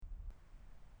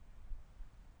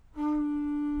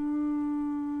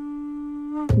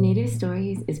Native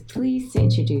Stories is pleased to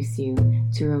introduce you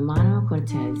to Romano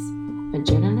Cortez, a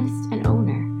journalist and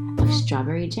owner of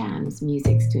Strawberry Jams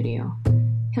Music Studio.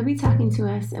 He'll be talking to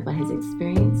us about his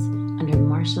experience under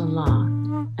martial law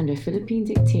under Philippine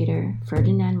dictator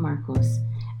Ferdinand Marcos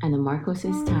and the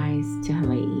Marcoses' ties to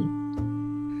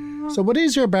Hawaii. So, what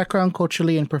is your background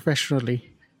culturally and professionally?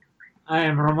 I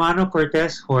am Romano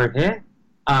Cortez Jorge.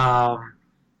 My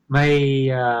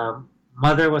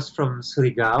mother was from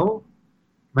Surigao.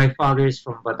 My father is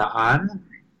from Bataan.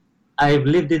 I've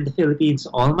lived in the Philippines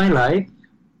all my life.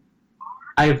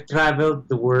 I've traveled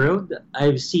the world.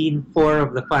 I've seen 4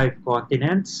 of the 5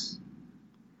 continents.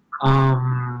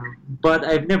 But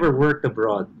I've never worked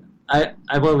abroad.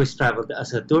 I've always traveled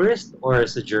as a tourist or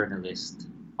as a journalist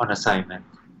on assignment.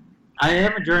 I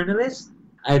am a journalist.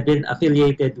 I've been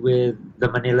affiliated with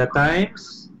the Manila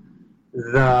Times,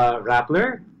 the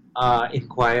Rappler,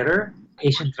 Inquirer,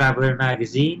 Asian Traveler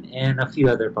Magazine, and a few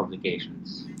other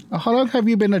publications. How long have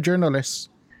you been a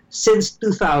journalist? Since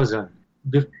 2000.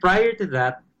 Prior to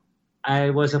that,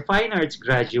 I was a fine arts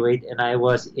graduate and I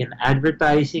was in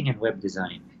advertising and web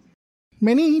design.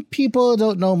 Many people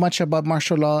don't know much about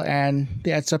martial law and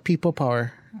it's a people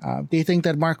power. They think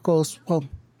that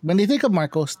when they think of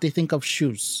Marcos, they think of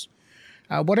shoes.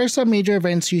 What are some major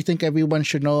events you think everyone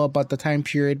should know about the time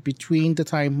period between the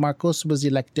time Marcos was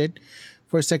elected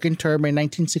for a second term in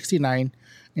 1969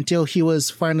 until he was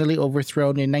finally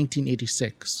overthrown in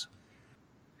 1986?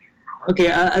 Okay,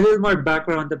 a little more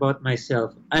background about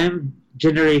myself. I'm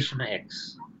Generation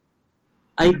X.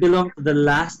 I belong to the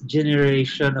last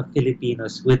generation of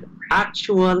Filipinos with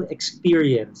actual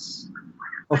experience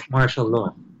of martial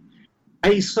law.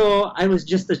 I was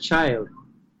just a child,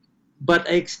 but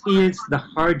I experienced the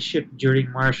hardship during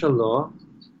martial law,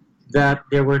 that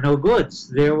there were no goods,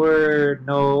 there were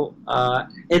no,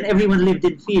 and everyone lived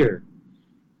in fear.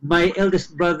 My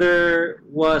eldest brother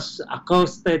was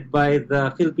accosted by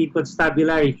the Philippine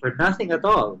Constabulary for nothing at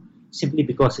all, simply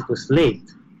because it was late.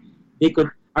 They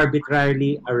could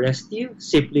arbitrarily arrest you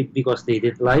simply because they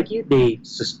didn't like you, they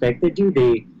suspected you,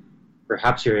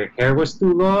 perhaps your hair was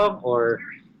too long, or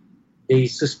they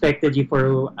suspected you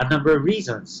for a number of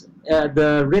reasons.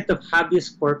 The writ of habeas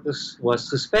corpus was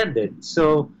suspended.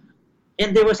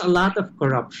 And there was a lot of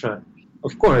corruption,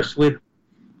 of course, with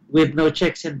no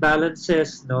checks and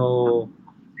balances, no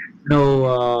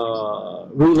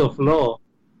rule of law.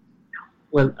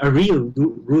 Well, a real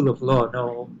rule of law.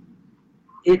 No,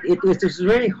 it was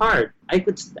very hard. I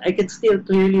can still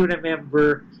clearly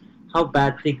remember how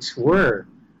bad things were.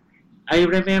 I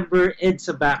remember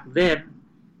EDSA back then.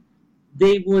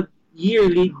 They would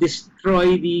yearly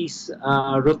destroy these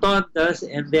rotondas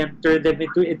and then turn them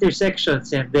into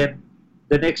intersections, and then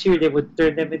the next year they would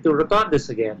turn them into rotondas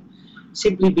again,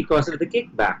 simply because of the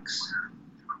kickbacks.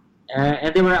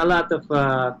 And there were a lot of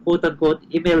quote-unquote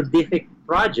email-diffic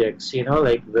projects,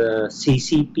 like the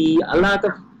CCP.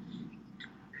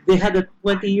 They had a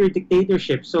 20-year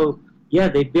dictatorship. So, yeah,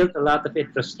 they built a lot of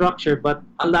infrastructure, but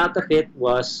a lot of it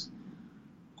was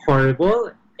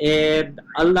horrible, and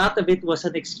a lot of it was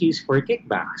an excuse for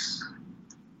kickbacks.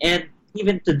 And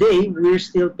even today, we're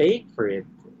still paying for it.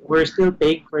 We're still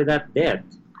paying for that debt.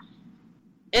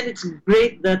 And it's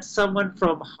great that someone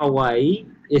from Hawaii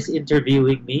is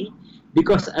interviewing me,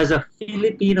 because as a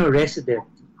Filipino resident,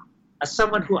 as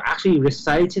someone who actually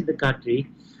resides in the country,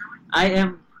 I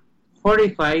am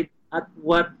horrified at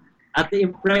the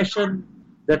impression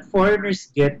that foreigners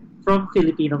get from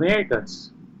Filipino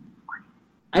Americans.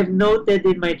 I've noted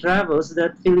in my travels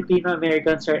that Filipino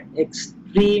Americans are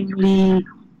extremely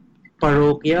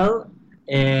parochial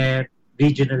and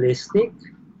regionalistic.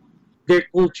 Their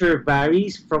culture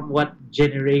varies from what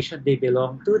generation they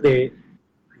belong to.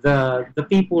 The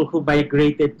people who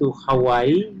migrated to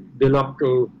Hawaii belong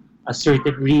to a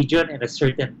certain region and a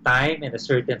certain time and a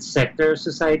certain sector of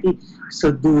society.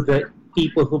 So do the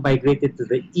people who migrated to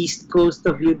the east coast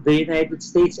of the United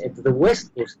States and to the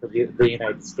west coast of the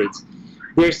United States.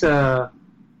 There's a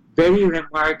very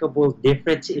remarkable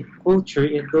difference in culture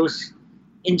in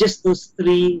just those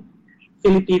 3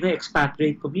 Filipino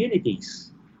expatriate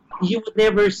communities. You would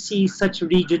never see such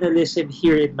regionalism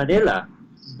here in Manila,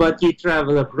 but you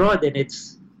travel abroad and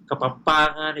it's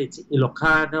Kapampangan, it's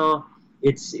Ilocano,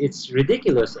 it's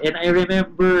ridiculous. And I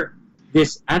remember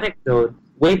this anecdote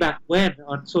way back when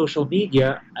on social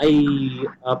media. I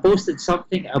posted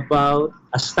something about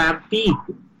a stampede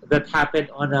that happened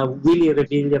on a Willie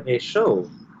Revillame show.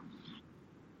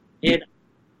 And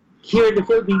here in the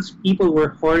Philippines, people were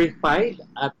horrified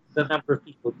at the number of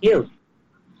people killed.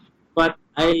 But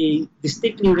I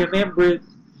distinctly remember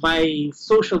my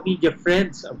social media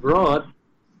friends abroad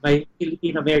my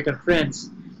Filipino American friends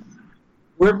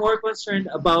were more concerned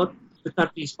about the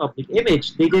country's public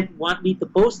image. They didn't want me to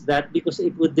post that because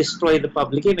it would destroy the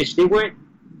public image. Their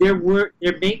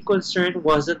main concern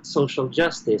wasn't social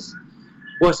justice,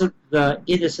 wasn't the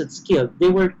innocent skill. They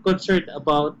were concerned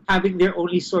about having their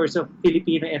only source of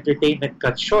Filipino entertainment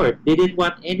cut short. They didn't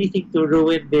want anything to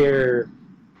ruin the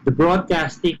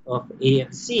broadcasting of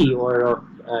ANC or of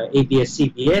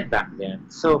ABS-CBN back then.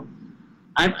 So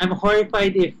I'm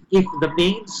horrified if the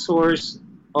main source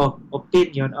of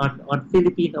opinion on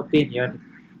Philippine opinion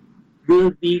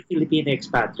will be Filipino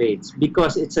expatriates,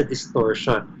 because it's a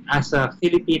distortion. As a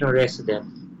Filipino resident,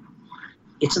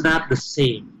 it's not the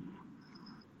same.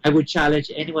 I would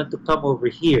challenge anyone to come over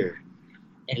here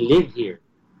and live here,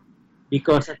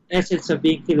 because the essence of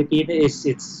being Filipino is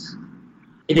its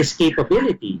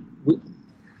inescapability.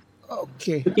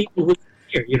 Okay. The people who are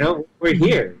here, we're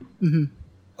here. Mm-hmm.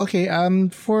 Okay.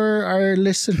 For our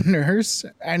listeners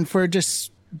and for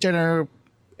just general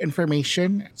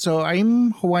information, so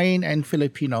I'm Hawaiian and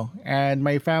Filipino, and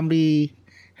my family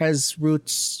has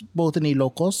roots both in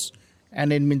Ilocos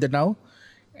and in Mindanao.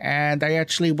 And I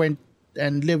actually went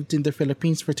and lived in the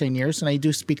Philippines for 10 years, and I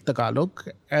do speak Tagalog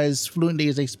as fluently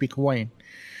as I speak Hawaiian.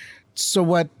 So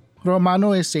what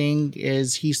Romano is saying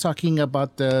is he's talking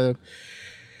about the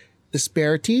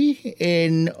disparity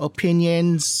in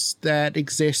opinions that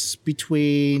exists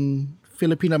between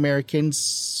Filipino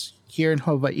Americans here in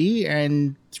Hawaii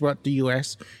and throughout the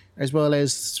U.S., as well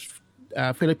as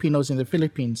Filipinos in the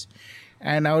Philippines.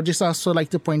 And I would just also like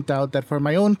to point out that for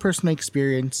my own personal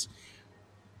experience,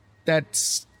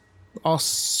 that's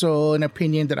also an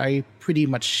opinion that I pretty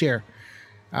much share.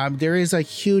 There is a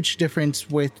huge difference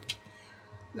with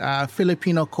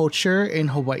Filipino culture in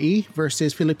Hawaii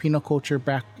versus Filipino culture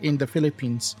back in the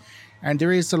Philippines. And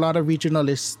there is a lot of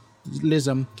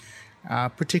regionalism,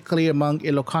 particularly among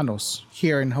Ilocanos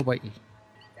here in Hawaii.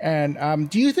 And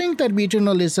do you think that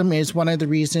regionalism is one of the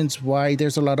reasons why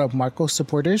there's a lot of Marcos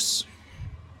supporters?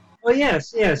 Oh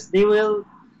yes, they will.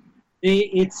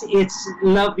 It's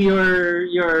love your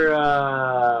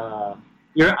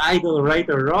idol, right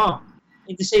or wrong.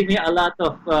 In the same way, a lot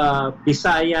of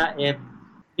Bisaya and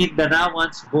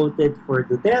Mindanaoans voted for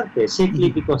Duterte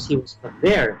simply because he was from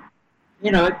there.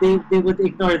 They would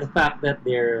ignore the fact that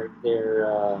they're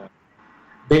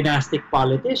dynastic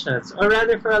politicians, or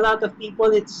rather, for a lot of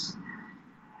people,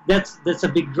 that's a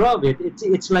big draw of it.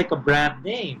 It's like a brand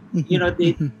name.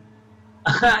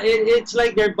 It's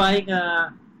like they're buying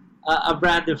a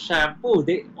brand of shampoo.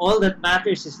 All that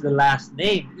matters is the last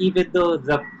name, even though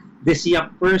this young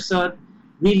person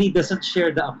really doesn't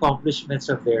share the accomplishments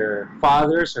of their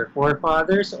fathers or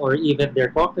forefathers, or even their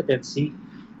competency.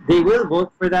 They will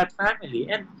vote for that family.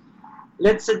 And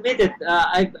let's admit it.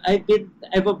 I've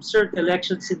observed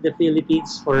elections in the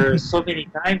Philippines for so many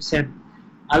times, and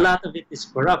a lot of it is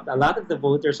corrupt. A lot of the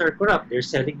voters are corrupt. They're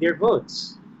selling their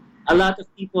votes. A lot of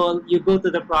people, you go to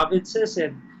the provinces,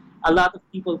 and a lot of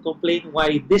people complain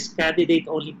why this candidate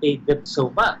only paid them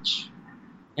so much.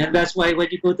 And that's why when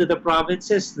you go to the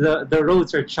provinces, the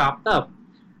roads are chopped up.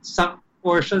 Some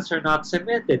portions are not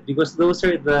cemented because those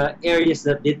are the areas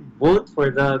that didn't vote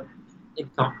for the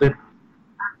incumbent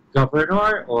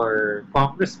governor or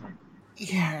congressman.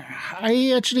 Yeah,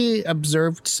 I actually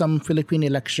observed some Philippine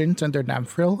elections under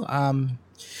NAMFRIL.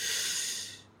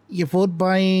 You vote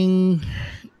buying,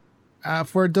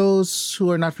 for those who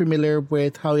are not familiar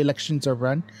with how elections are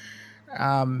run,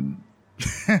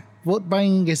 vote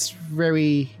buying is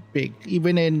very big,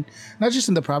 even in, not just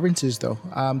in the provinces though.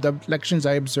 The elections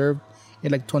I observed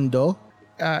in like Tondo,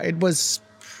 it was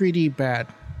pretty bad.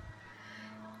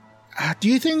 Do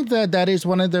you think that is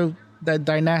one of the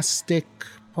dynastic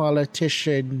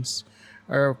politicians,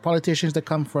 or politicians that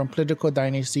come from political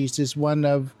dynasties, is one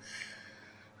of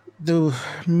the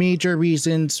major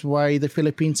reasons why the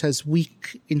Philippines has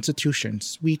weak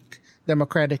institutions, weak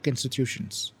democratic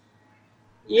institutions?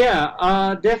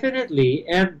 Yeah, definitely.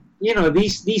 And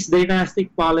these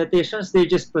dynastic politicians, they're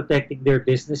just protecting their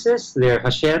businesses, their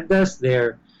haciendas,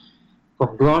 their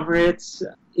conglomerates.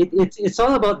 It's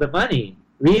all about the money,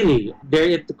 really. They're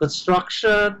into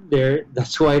construction.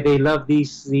 That's why they love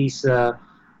these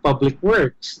public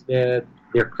works. Their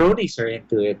cronies are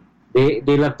into it.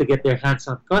 They love to get their hands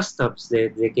on customs. They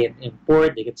can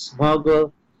import, they can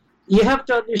smuggle. You have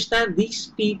to understand, these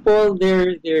people,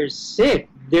 they're sick.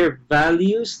 Their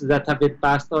values that have been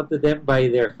passed on to them by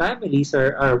their families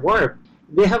are warped.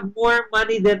 They have more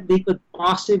money than they could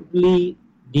possibly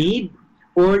need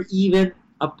or even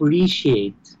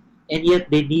appreciate, and yet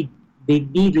they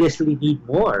needlessly need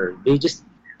more.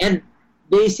 And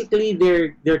basically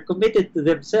they're committed to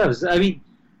themselves. I mean,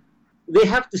 they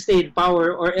have to stay in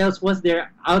power, or else once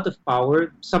they're out of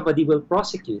power, somebody will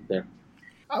prosecute them.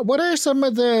 What are some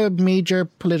of the major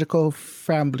political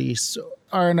families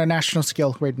are on a national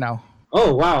scale right now?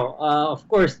 Oh, wow. Of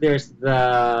course, there's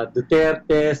the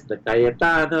Dutertes, the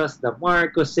Cayetanos, the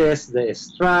Marcoses, the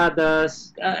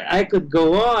Estradas. I could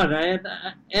go on. And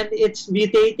it's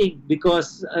mutating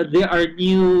because there are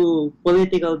new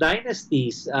political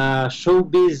dynasties,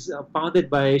 showbiz, founded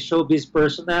by showbiz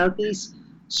personalities,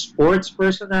 sports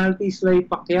personalities like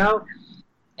Pacquiao.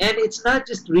 And it's not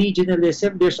just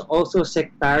regionalism, there's also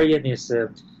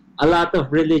sectarianism. A lot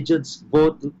of religions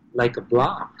vote like a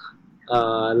bloc,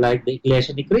 like the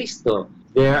Iglesia ni Cristo.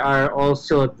 There are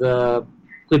also the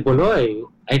Quiboloy.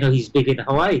 I know he's big in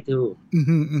Hawaii too.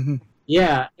 Mm-hmm, mm-hmm.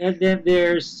 Yeah, and then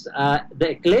there's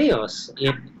the Ecleos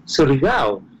in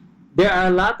Surigao. There are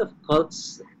a lot of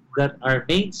cults that are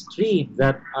mainstream,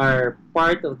 that are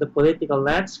part of the political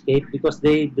landscape because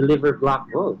they deliver bloc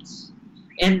votes.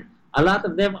 And a lot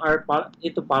of them are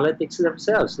into politics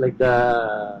themselves, like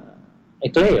the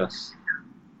Ecleos.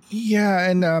 Yeah,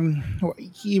 and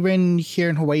even here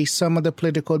in Hawaii, some of the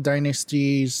political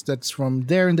dynasties that's from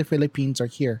there in the Philippines are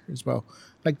here as well.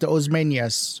 Like the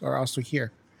Osmeñas are also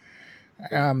here.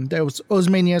 Those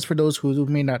Osmeñas, for those who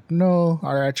may not know,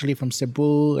 are actually from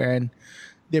Cebu, and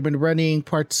they've been running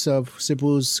parts of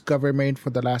Cebu's government for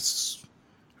the last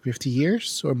 50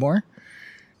 years or more.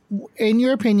 In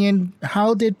your opinion,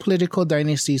 how did political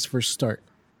dynasties first start?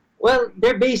 Well,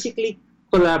 they're basically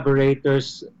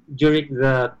collaborators during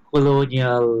the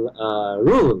colonial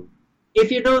rule. If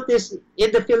you notice,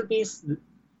 in the Philippines,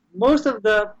 most of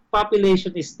the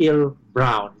population is still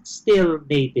brown, it's still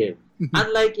native.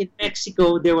 Unlike in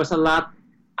Mexico, there was a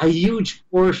huge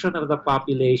portion of the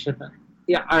population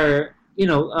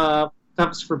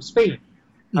comes from Spain,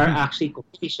 are actually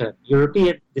Caucasian,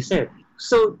 European descent.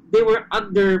 So they were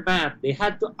undermanned. They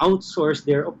had to outsource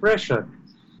their oppression.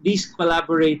 These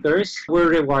collaborators were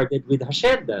rewarded with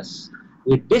haciendas,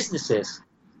 with businesses.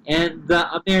 And the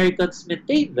Americans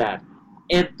maintained that.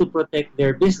 And to protect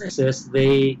their businesses,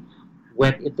 they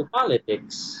went into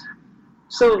politics.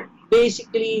 So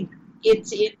basically,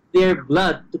 it's in their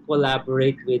blood to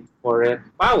collaborate with foreign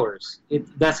powers.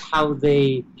 That's how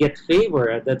they get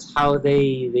favor. That's how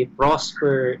they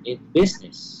prosper in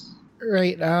business.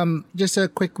 Right. Just a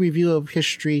quick review of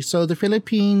history. So the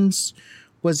Philippines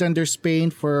was under Spain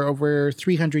for over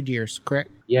 300 years, correct?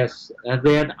 Yes. And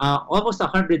then almost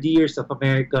 100 years of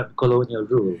American colonial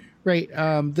rule. Right.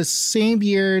 The same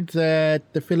year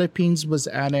that the Philippines was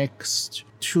annexed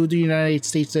to the United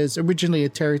States as originally a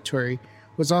territory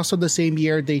was also the same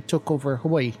year they took over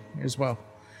Hawaii as well.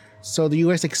 So the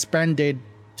U.S. expanded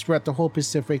throughout the whole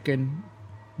Pacific in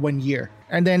 1 year.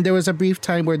 And then there was a brief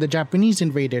time where the Japanese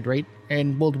invaded, right?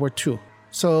 In World War II.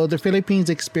 So the Philippines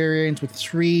experienced with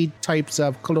 3 types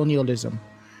of colonialism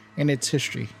in its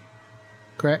history.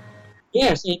 Correct?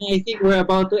 Yes, and I think we're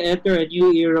about to enter a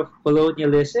new era of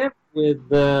colonialism with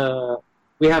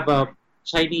we have a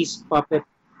Chinese puppet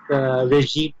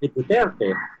regime with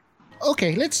Duterte.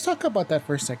 Okay, let's talk about that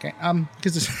for a second.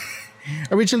 Because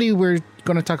originally we're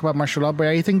going to talk about martial law, but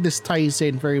I think this ties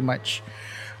in very much.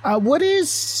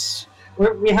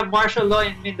 We have martial law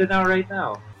in Mindanao right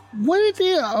now. What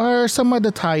are some of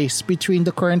the ties between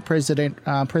the current president,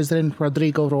 President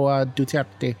Rodrigo Roa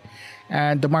Duterte,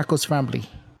 and the Marcos family?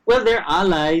 Well, they're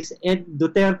allies, and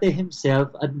Duterte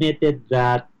himself admitted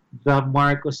that the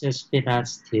Marcoses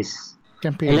financed his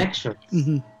election.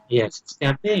 Mm-hmm. Yes, his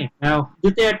campaign. Now,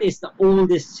 Duterte is the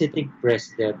oldest sitting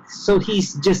president, so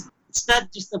it's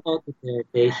not just about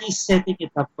Duterte, he's setting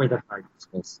it up for the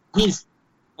Marcoses. He's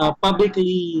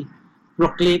publicly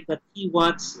proclaimed that he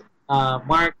wants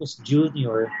Marcos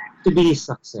Jr. to be his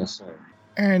successor.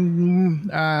 And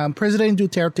President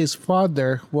Duterte's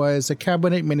father was a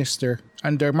cabinet minister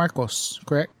under Marcos,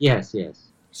 correct? Yes, yes.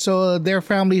 So their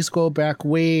families go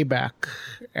way back,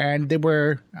 and they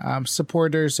were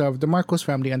supporters of the Marcos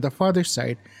family on the father's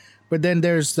side. But then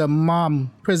there's the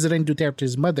mom, President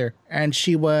Duterte's mother, and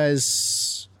she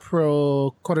was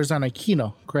pro Corazon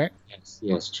Aquino, correct?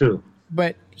 Yes, true.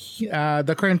 But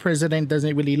the current president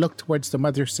doesn't really look towards the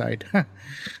mother's side.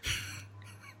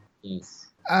 Yes.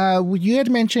 You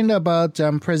had mentioned about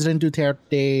President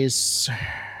Duterte's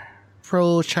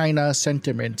pro-China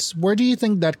sentiments. Where do you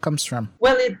think that comes from?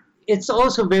 Well, it's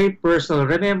also very personal.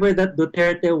 Remember that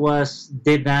Duterte was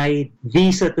denied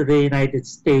visa to the United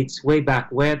States way back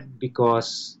when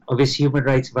because of his human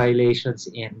rights violations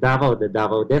in Davao, the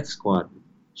Davao Death Squad.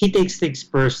 He takes things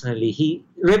personally.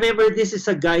 Remember, this is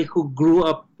a guy who grew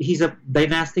up, he's a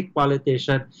dynastic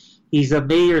politician, he's a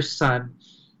mayor's son.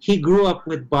 He grew up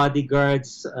with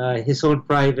bodyguards, his own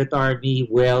private army,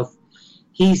 wealth.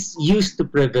 He's used to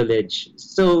privilege.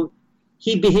 So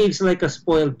he behaves like a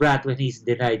spoiled brat when he's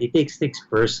denied. He takes things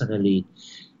personally.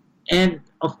 And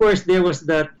of course, there was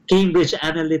that Cambridge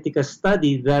Analytica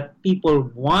study that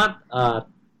people want a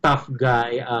tough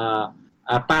guy,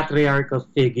 a patriarchal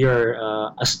figure,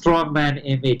 a strongman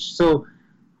image. So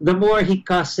the more he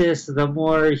cusses, the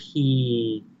more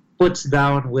he puts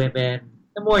down women,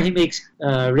 the more he makes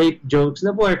rape jokes,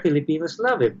 the more Filipinos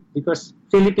love him. Because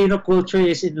Filipino culture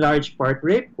is in large part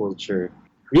rape culture.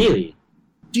 Really.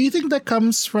 Do you think that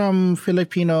comes from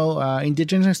Filipino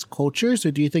indigenous cultures,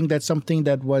 or do you think that's something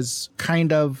that was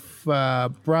kind of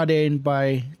brought in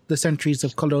by the centuries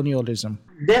of colonialism?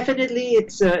 Definitely,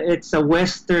 it's a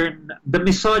Western. The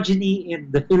misogyny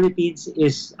in the Philippines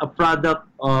is a product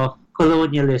of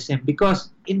colonialism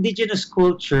because indigenous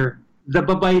culture, the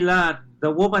babaylan,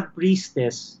 the woman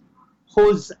priestess,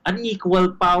 holds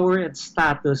unequal power and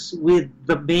status with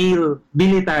the male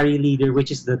military leader,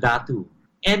 which is the datu.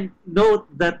 And note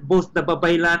that both the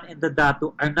babaylan and the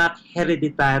datu are not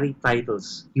hereditary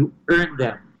titles. You earn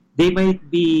them. They might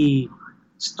be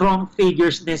strong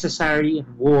figures necessary in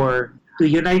war to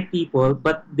unite people,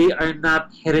 but they are not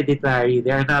hereditary.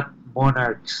 They are not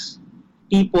monarchs.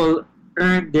 People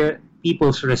earn their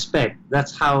people's respect.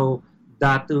 That's how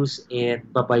datus and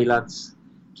babaylans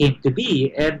came to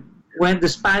be. And when the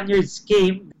Spaniards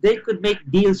came, they could make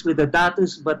deals with the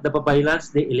datus, but the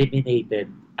babaylans they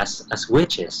eliminated as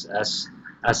witches,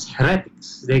 as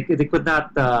heretics. They could not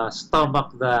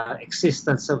stomach the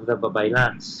existence of the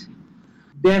babaylans.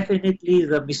 Definitely,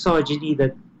 the misogyny,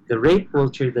 that the rape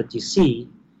culture that you see,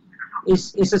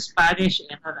 is a Spanish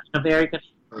and an American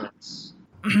influence.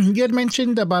 You had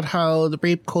mentioned about how the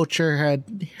rape culture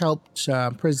had helped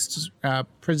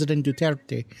President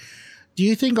Duterte. Do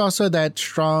you think also that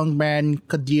strong man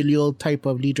caudillo type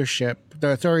of leadership,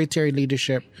 the authoritarian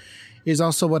leadership, is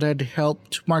also what had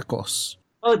helped Marcos?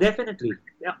 Oh, definitely.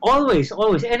 Yeah, always,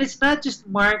 always. And it's not just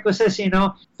Marcos's,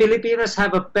 Filipinos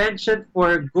have a penchant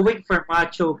for going for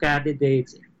macho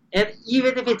candidates. And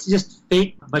even if it's just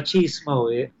fake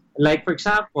machismo, like, for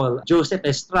example, Joseph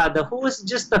Estrada, who was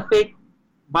just a fake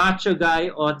macho guy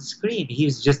on screen.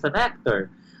 He's just an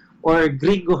actor. Or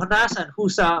Gringo Honasan,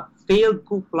 who's a failed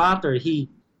coup plotter. He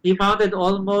mounted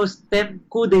almost 10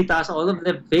 coup d'etats, all of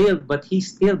them failed, but he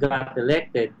still got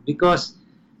elected because,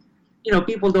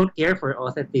 people don't care for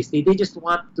authenticity. They just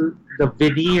want the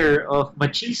veneer of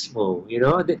machismo,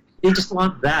 They just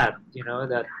want that,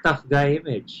 that tough guy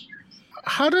image.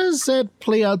 How does that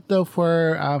play out, though,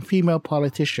 for female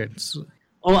politicians?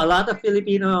 Oh, a lot of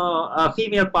Filipino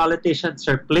female politicians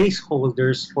are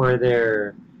placeholders for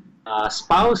their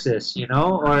spouses,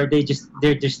 or they're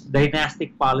just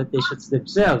dynastic politicians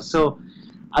themselves. So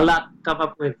a lot come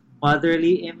up with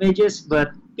motherly images,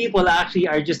 but people actually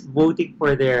are just voting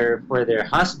for their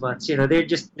husbands. They're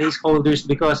just placeholders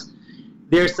because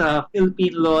there's a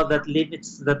Philippine law that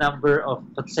limits the number of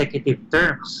consecutive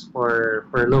terms for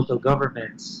local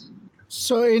governments.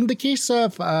 So in the case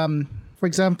of, for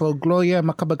example, Gloria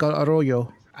Macapagal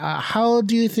Arroyo, how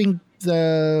do you think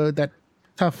that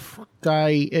tough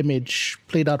guy image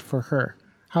played out for her?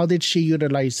 How did she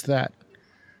utilize that?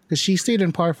 Because she stayed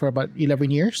in power for about 11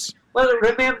 years. Well,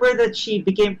 remember that she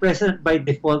became president by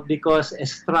default because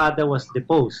Estrada was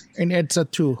deposed. In EDSA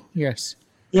too, yes.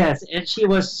 Yes, and she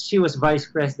was vice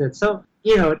president. So,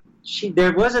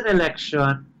 there was an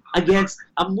election against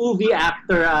a movie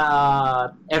actor,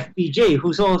 FPJ,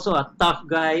 who's also a tough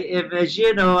guy image,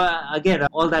 again,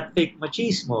 all that fake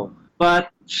machismo.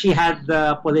 But she had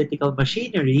the political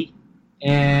machinery,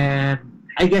 and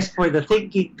I guess for the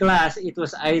thinking class, it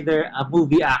was either a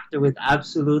movie actor with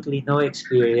absolutely no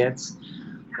experience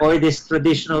or this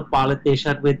traditional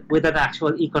politician with an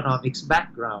actual economics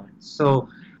background. So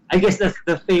I guess that's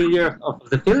the failure of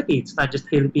the Philippines, not just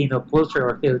Filipino culture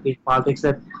or Philippine politics,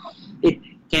 that it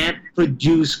can't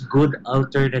produce good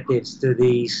alternatives to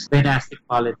these dynastic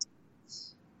politics.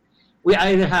 We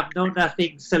either have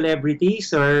know-nothing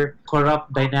celebrities or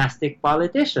corrupt dynastic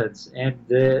politicians, and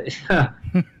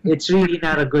it's really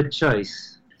not a good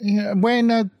choice. Yeah,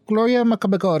 when Gloria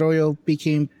Macapagal Arroyo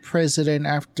became president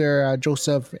after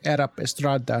Joseph Erap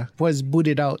Estrada was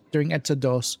booted out during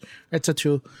EDSA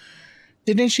 2,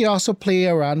 didn't she also play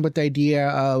around with the idea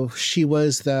of she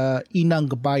was the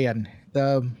Inang Bayan,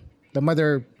 the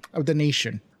mother of the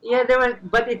nation? Yeah,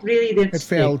 but it really didn't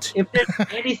stick. Failed. If there's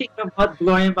anything about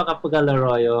Gloria Macapagal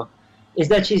Arroyo, is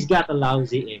that she's got a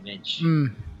lousy image.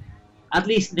 At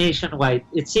least nationwide.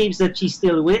 It seems that she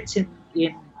still wins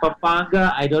in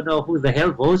Pampanga. I don't know who the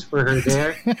hell votes for her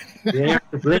there. They're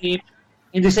to blame.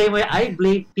 In the same way, I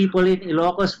blame people in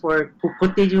Ilocos for who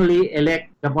continually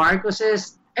elect the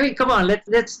Marcoses. I mean, come on,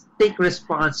 let's take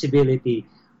responsibility.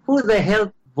 Who the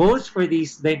hell votes for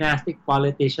these dynastic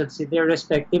politicians in their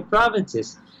respective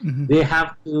provinces? Mhm. They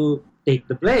have to take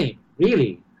the blame,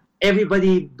 really.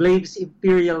 Everybody blames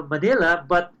Imperial Manila,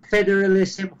 but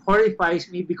federalism horrifies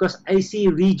me because I see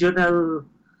regional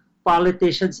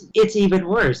politicians, it's even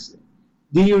worse.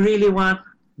 Do you really want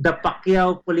the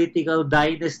Pacquiao political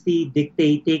dynasty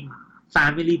dictating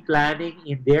family planning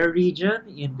in their region,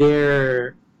 in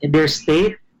their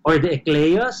state, or the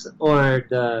Ecleos, or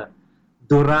the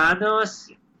Duranos,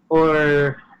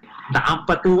 or the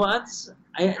Ampatuans?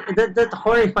 That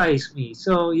horrifies me.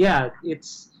 So yeah,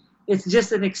 it's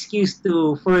just an excuse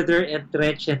to further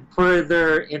entrench and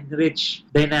further enrich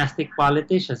dynastic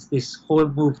politicians. This whole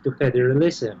move to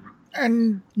federalism.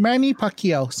 And Manny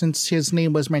Pacquiao, since his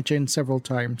name was mentioned several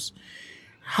times,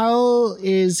 how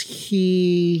is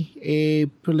he a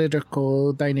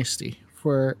political dynasty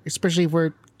for, especially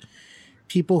for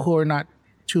people who are not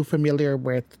too familiar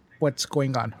with what's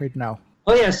going on right now?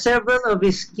 Oh yeah, several of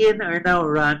his kin are now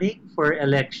running for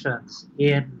elections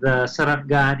in the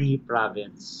Sarangani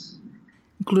province.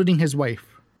 Including his wife.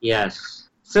 Yes.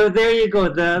 So there you go.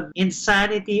 The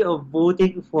insanity of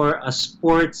voting for a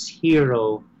sports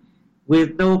hero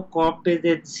with no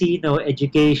competency, no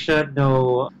education,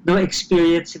 no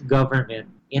experience in government,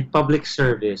 in public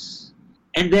service.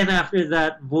 And then after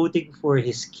that, voting for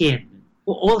his kin,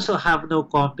 who also have no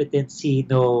competency,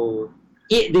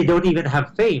 they don't even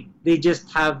have fame. They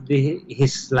just have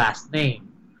his last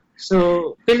name.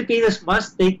 So Filipinos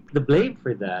must take the blame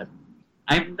for that.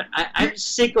 I'm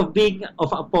sick of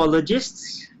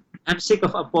apologists. I'm sick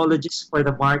of apologists for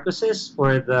the Marcoses,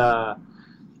 for the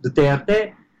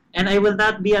Duterte, and I will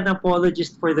not be an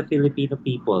apologist for the Filipino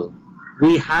people.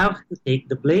 We have to take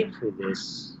the blame for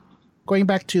this. Going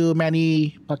back to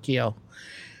Manny Pacquiao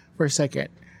for a second,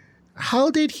 how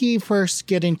did he first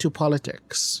get into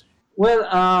politics? Well,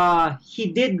 he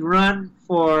did run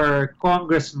for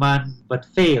congressman but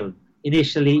failed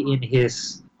initially in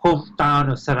his hometown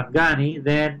of Sarangani.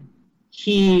 Then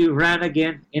he ran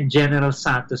again in General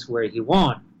Santos where he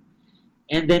won.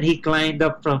 And then he climbed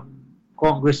up from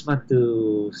congressman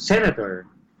to senator.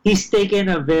 He's taken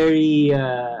a very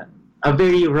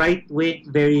right-wing,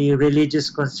 very religious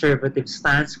conservative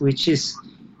stance, which is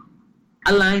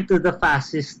aligned to the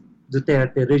fascist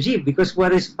Duterte regime. Because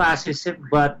what is fascism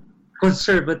but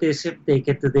conservatism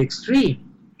taken to the extreme?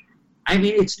 I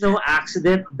mean, it's no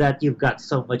accident that you've got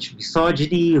so much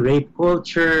misogyny, rape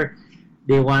culture.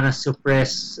 They want to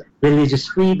suppress religious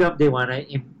freedom. They want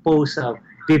to impose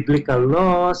biblical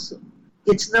laws.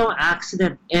 It's no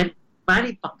accident. And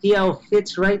Manny Pacquiao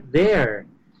fits right there.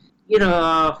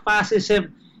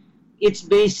 Fascism, it's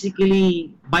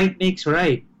basically might makes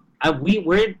right.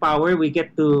 We're in power. We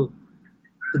get to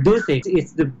do things.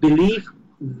 It's the belief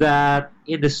that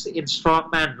in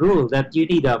strongman rule that you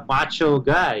need a macho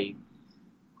guy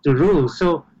to rule.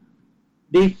 So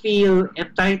they feel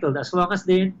entitled as long as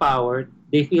they're in power.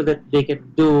 They feel that they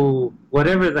can do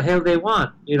whatever the hell they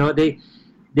want.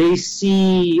 They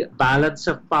see balance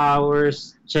of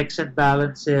powers, checks and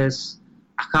balances,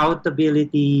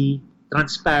 accountability,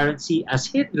 transparency as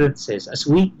hindrances, as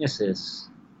weaknesses.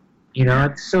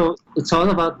 So it's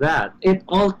all about that. It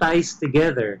all ties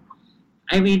together.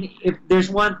 I mean, if there's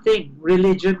one thing,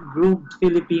 religion groomed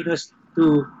Filipinos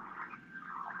to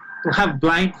have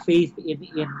blind faith in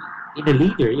a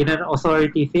leader, in an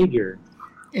authority figure.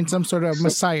 In some sort of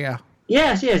messiah.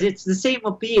 Yes, it's the same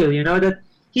appeal, that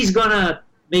he's gonna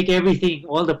make everything,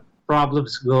 all the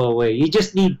problems go away. You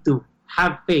just need to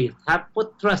have faith,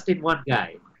 put trust in one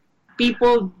guy.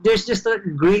 People, there's just a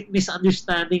great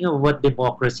misunderstanding of what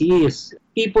democracy is.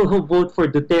 People who vote for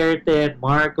Duterte and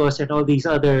Marcos and all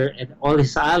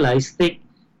his allies think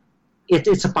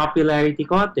it's a popularity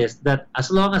contest, that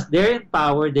as long as they're in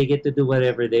power, they get to do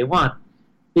whatever they want.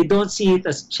 They don't see it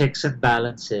as checks and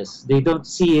balances. They don't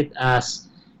see it as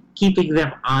keeping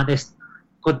them honest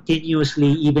continuously,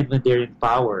 even when they're in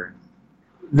power.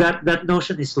 That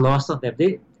notion is lost on them.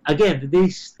 They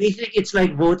think it's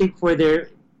like voting for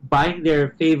buying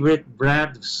their favorite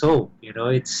brand of soap.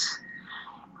 It's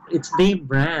name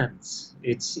brands.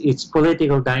 It's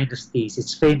political dynasties.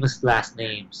 It's famous last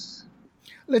names.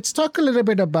 Let's talk a little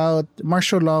bit about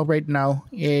martial law right now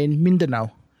in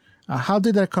Mindanao. How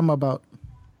did that come about?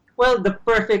 Well, the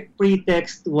perfect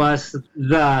pretext was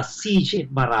the siege in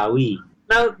Marawi.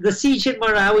 Now, the siege in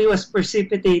Marawi was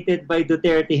precipitated by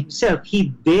Duterte himself. He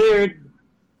dared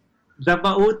the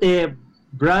Maute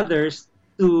brothers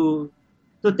to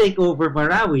take over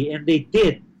Marawi, and they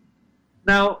did.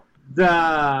 Now,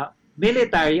 the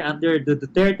military under the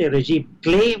Duterte regime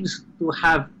claims to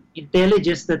have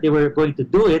intelligence that they were going to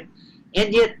do it,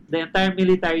 and yet the entire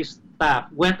military staff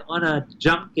went on a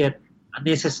junket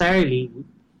unnecessarily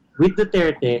with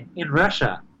Duterte in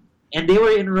Russia. And they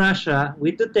were in Russia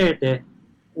with Duterte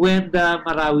when the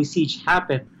Marawi siege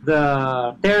happened.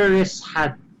 The terrorists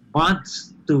had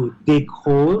months to dig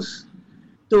holes,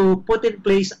 to put in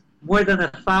place more than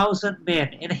 1,000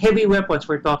 men and heavy weapons.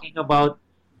 We're talking about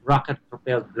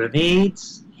rocket-propelled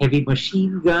grenades, heavy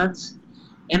machine guns,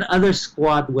 and other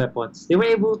squad weapons. They were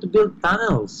able to build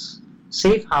tunnels,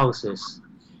 safe houses.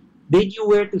 They knew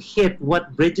where to hit,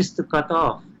 what bridges to cut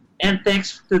off. And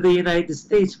thanks to the United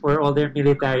States for all their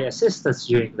military assistance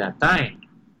during that time.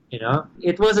 You know,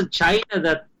 it wasn't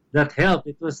China that helped.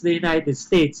 It was the United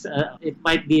States. It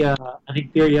might be an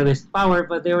imperialist power,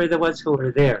 but they were the ones who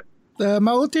were there. The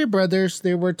Maute brothers,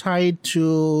 they were tied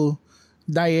to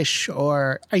Daesh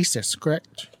or ISIS,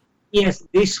 correct? Yes,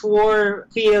 they swore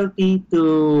fealty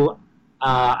to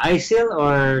ISIL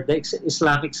or the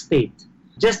Islamic State.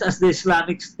 Just as the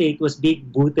Islamic State was being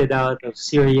booted out of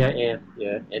Syria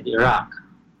and Iraq,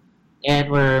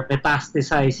 and were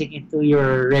metastasizing into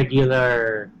your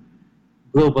regular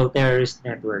global terrorist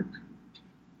network.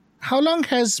 How long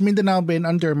has Mindanao been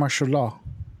under martial law?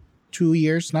 2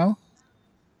 years now?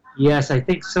 Yes, I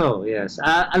think so. Yes.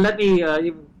 Let me.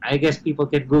 I guess people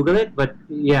can Google it, but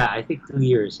yeah, I think 2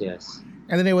 years. Yes.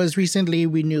 And then it was recently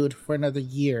renewed for another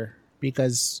year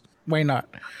because why not?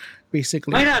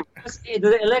 Basically. Why not? Because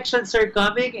the elections are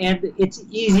coming, and it's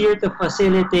easier to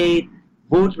facilitate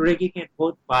vote rigging and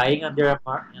vote buying under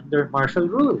martial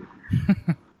rule.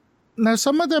 Now,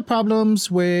 some of the problems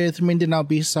with Mindanao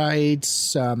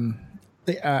besides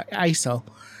the ISIL,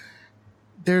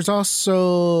 there's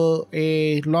also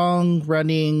a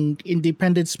long-running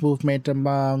independence movement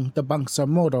among the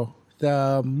Bangsamoro,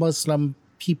 the Muslim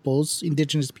peoples,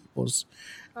 indigenous peoples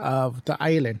of the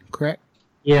island, correct?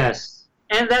 Yes.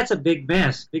 And that's a big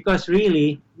mess because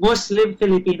really, Muslim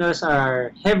Filipinos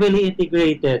are heavily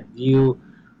integrated. You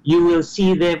will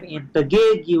see them in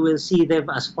Taguig, you will see them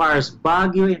as far as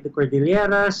Baguio in the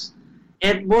Cordilleras,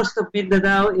 and most of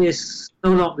Mindanao is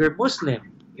no longer Muslim.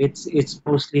 It's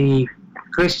mostly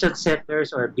Christian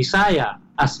settlers or Bisaya,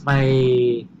 as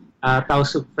my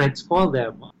Tausug friends call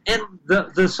them. And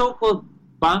the so-called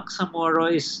Bangsamoro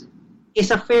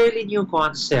is a fairly new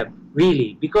concept,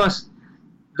 really, because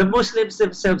the Muslims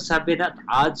themselves have been at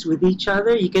odds with each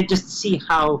other. You can just see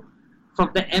how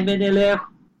from the MNLF,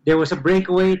 there was a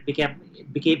breakaway, it became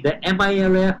the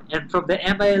MILF, and from the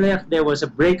MILF, there was a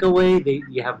breakaway.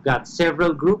 You have got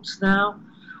several groups now,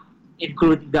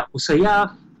 including the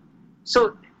Usayaf.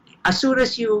 So as soon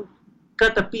as you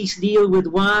cut a peace deal with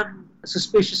one,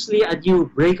 suspiciously a new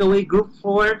breakaway group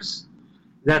forms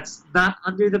that's not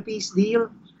under the peace deal.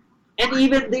 And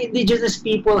even the indigenous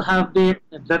people have been,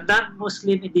 the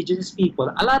non-Muslim indigenous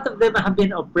people, a lot of them have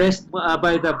been oppressed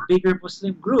by the bigger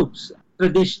Muslim groups.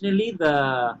 Traditionally,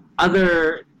 the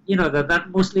other, the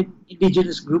non-Muslim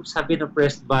indigenous groups have been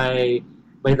oppressed by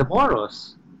the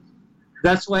Moros.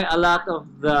 That's why a lot of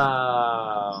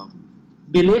the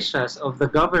militias of the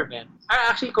government are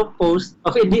actually composed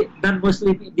of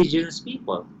non-Muslim indigenous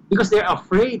people because they're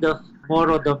afraid of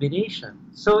Moro domination.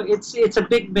 So it's a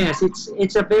big mess.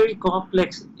 It's a very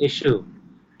complex issue.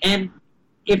 And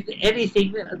if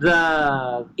anything,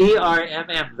 the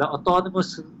ARMM, the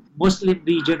Autonomous Muslim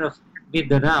Region of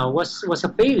Mindanao, was a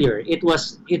failure. It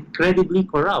was incredibly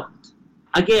corrupt.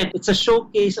 Again, it's a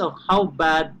showcase of how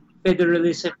bad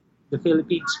federalism the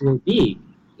Philippines will be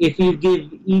if you give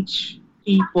each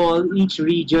people, each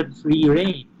region free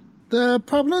reign. The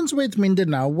problems with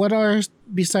Mindanao, what are,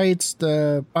 besides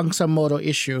the Bangsamoro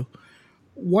issue,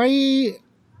 why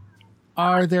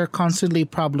are there constantly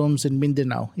problems in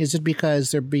Mindanao? Is it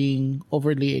because they're being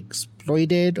overly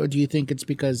exploited, or do you think it's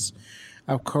because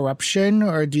of corruption,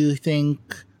 or do you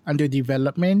think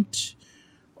underdevelopment,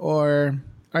 or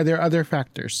are there other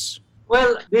factors?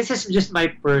 Well, this is just my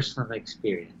personal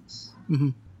experience. Mm-hmm.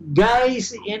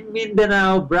 Guys in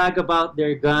Mindanao brag about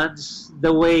their guns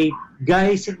the way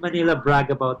guys in Manila brag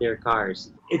about their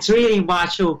cars. It's really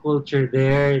macho culture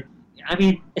there. I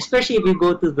mean, especially if you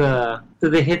go to the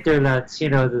hinterlands,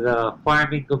 the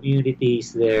farming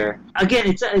communities there. Again,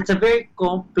 it's a very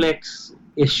complex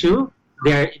issue.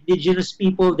 There are indigenous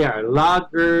people, there are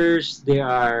loggers, there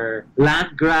are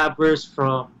land grabbers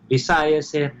from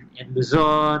Visayas and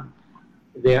Luzon,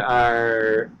 there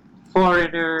are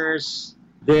foreigners,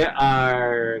 there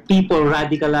are people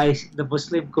radicalized in the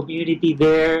Muslim community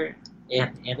there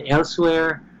and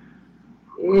elsewhere.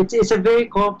 it's a very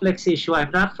complex issue.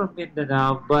 I'm not from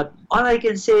Mindanao, but all I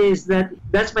can say is that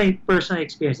that's my personal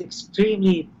experience.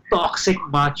 Extremely toxic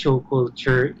macho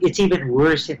culture. It's even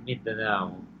worse in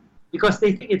Mindanao because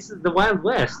they think it's the Wild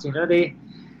West.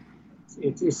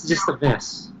 It's just a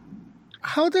mess.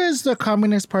 How does the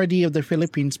Communist Party of the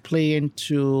Philippines play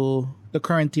into the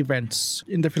current events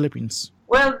in the Philippines?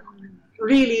 Well,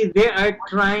 really, they are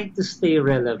trying to stay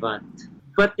relevant,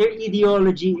 but their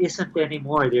ideology isn't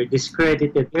anymore. They're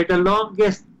discredited. They're the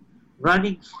longest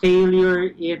running failure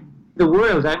in the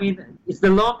world. I mean, it's the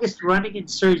longest running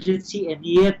insurgency, and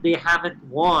yet they haven't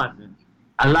won.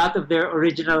 A lot of their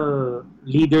original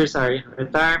leaders are in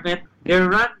retirement. They're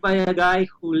run by a guy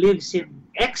who lives in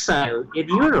exile in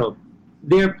Europe.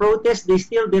 Their protests, they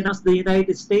still denounce the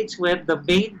United States when the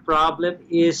main problem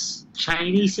is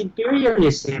Chinese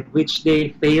imperialism, which they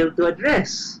fail to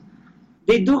address.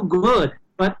 They do good,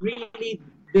 but really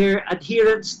their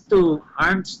adherence to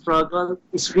armed struggle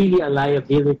is really a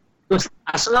liability. Because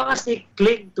as long as they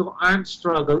cling to armed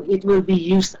struggle, it will be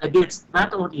used against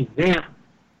not only them,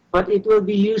 but it will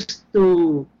be used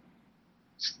to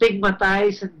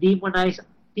stigmatize and demonize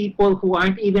people who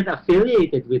aren't even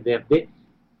affiliated with them.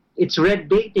 It's red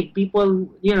baiting. People,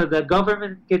 the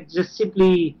government can just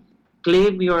simply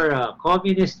claim you're a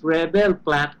communist rebel,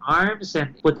 plant arms,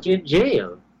 and put you in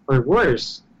jail, or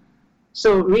worse.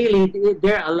 So really,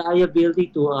 they're a liability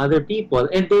to other people,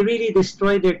 and they really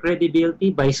destroy their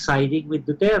credibility by siding with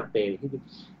Duterte.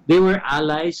 They were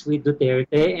allies with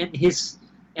Duterte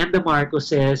and the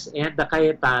Marcoses, and the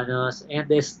Cayetanos, and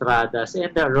the Estradas,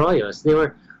 and the Arroyos. They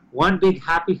were one big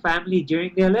happy family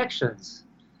during the elections.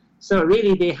 So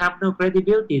really, they have no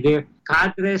credibility. Their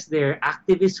cadres, their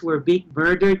activists were being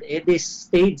murdered, and they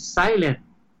stayed silent.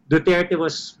 Duterte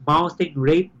was mouthing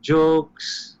rape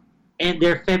jokes, and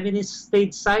their feminists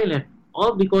stayed silent,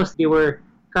 all because they were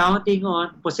counting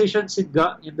on positions in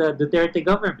the Duterte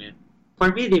government.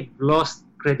 For me, they've lost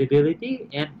credibility,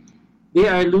 and they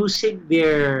are losing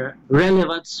their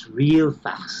relevance real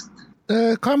fast.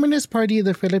 The Communist Party of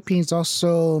the Philippines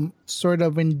also sort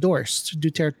of endorsed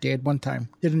Duterte at one time,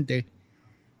 didn't they?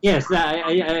 Yes,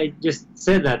 I just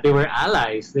said that. They were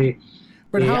allies.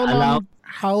 But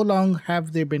how long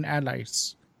have they been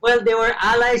allies? Well, they were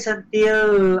allies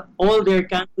until all their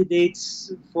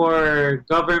candidates for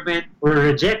government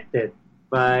were rejected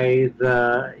by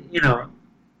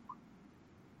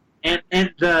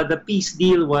and the peace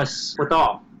deal was put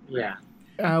off. Yeah.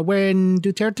 When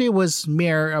Duterte was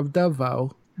mayor of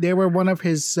Davao, they were one of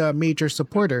his major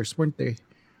supporters, weren't they?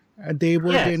 They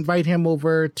would invite him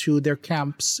over to their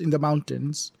camps in the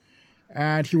mountains,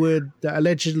 and he would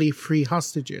allegedly free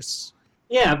hostages.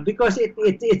 Yeah, because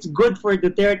it's good for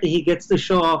Duterte. He gets to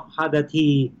show off how that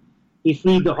he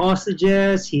freed the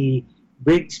hostages, he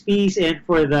brings peace, and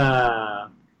for the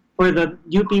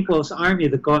New People's Army,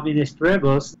 the communist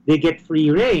rebels, they get free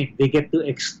reign. They get to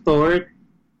extort.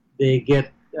 They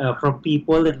get from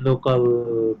people and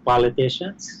local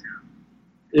politicians.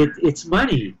 It's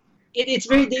money. It's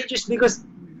very dangerous because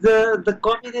the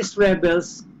communist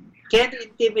rebels can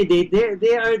intimidate.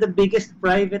 They are the biggest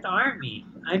private army.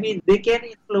 I mean, they can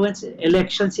influence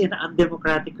elections in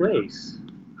undemocratic ways.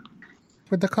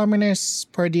 For the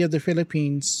Communist Party of the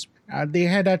Philippines, they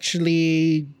had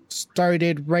actually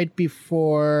started right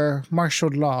before martial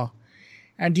law.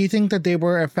 And do you think that they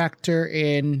were a factor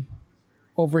in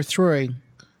overthrowing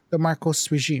the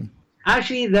Marcos regime?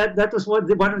 Actually, that was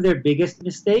one of their biggest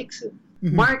mistakes.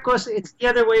 Mm-hmm. Marcos, it's the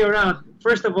other way around.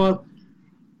 First of all,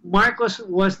 Marcos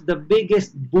was the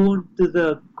biggest boon to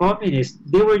the communists.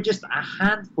 They were just a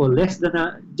handful, they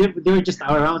were just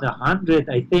around 100,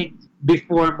 I think,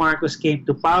 before Marcos came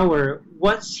to power.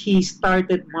 Once he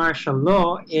started martial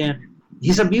law and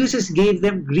his abuses gave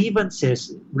them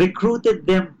grievances, recruited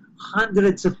them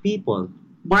hundreds of people.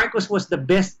 Marcos was the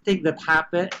best thing that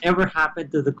ever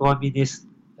happened to the communist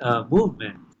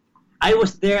movement. I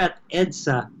was there at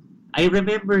EDSA. I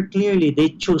remember clearly they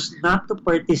chose not to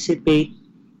participate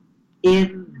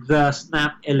in the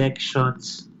snap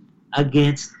elections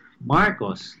against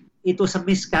Marcos. It was a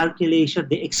miscalculation.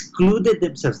 They excluded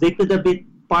themselves. They could have been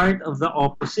part of the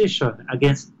opposition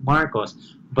against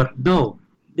Marcos, but no,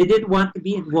 they didn't want to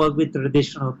be involved with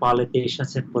traditional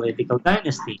politicians and political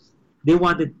dynasties. They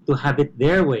wanted to have it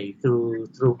their way through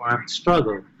armed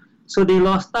struggle. So they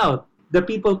lost out. The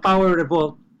People Power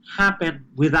Revolt happened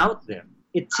without them.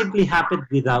 It simply happened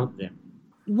without them.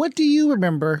 What do you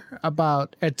remember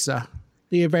about EDSA?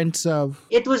 The events of...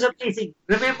 It was amazing.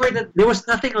 Remember that there was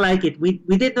nothing like it. We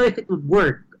didn't know if it would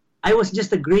work. I was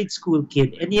just a grade school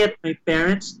kid, and yet my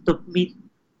parents took me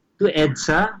to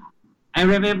EDSA. I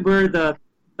remember the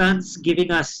nuns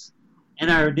giving us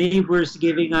and our neighbors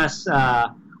giving us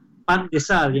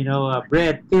pandesal,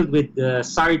 bread filled with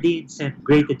sardines and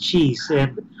grated cheese,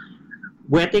 and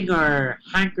wetting our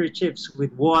handkerchiefs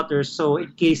with water so in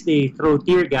case they throw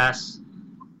tear gas,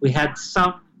 we had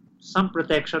some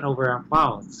protection over our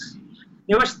mouths.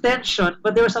 There was tension,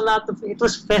 but there was a lot of, it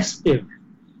was festive.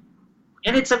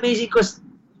 And it's amazing because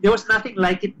there was nothing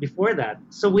like it before that.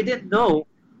 So we didn't know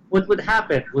what would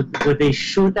happen. Would they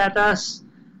shoot at us?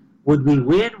 Would we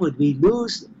win? Would we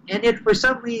lose? And yet, for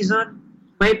some reason,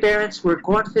 my parents were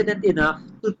confident enough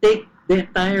to take the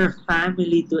entire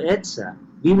family to EDSA.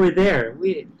 We were there.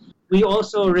 We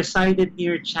also resided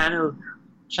near Channel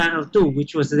 2,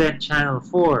 which was then Channel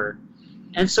 4.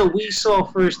 And so we saw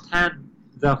firsthand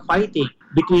the fighting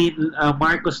between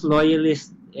Marcos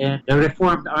loyalists and the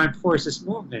Reformed Armed Forces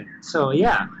movement. So,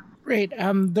 yeah. Right.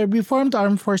 The Reformed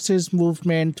Armed Forces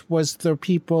movement was the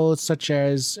people such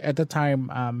as, at the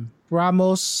time,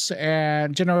 Ramos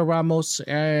and General Ramos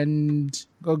and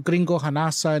Gringo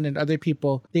Hanasan and other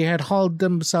people. They had hauled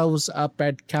themselves up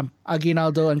at Camp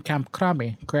Aguinaldo and Camp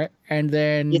Crame, correct? And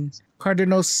then Yes.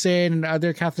 Cardinal Sin and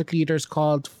other Catholic leaders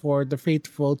called for the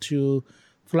faithful to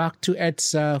flock to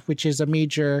EDSA, which is a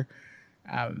major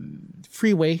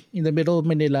freeway in the middle of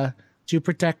Manila, to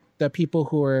protect the people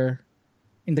who were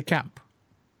in the camp.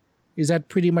 Is that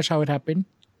pretty much how it happened?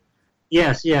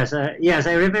 Yes.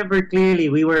 I remember clearly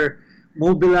we were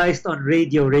mobilized on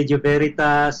Radio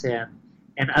Veritas,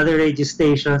 and other radio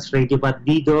stations, Radio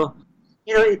Bandido.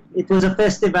 It was a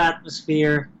festive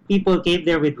atmosphere. People came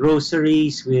there with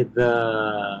rosaries, with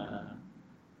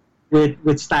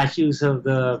statues of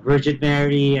the Virgin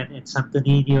Mary and Santo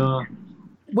Niño.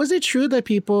 Was it true that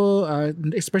people,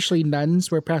 especially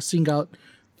nuns, were passing out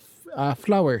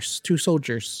flowers to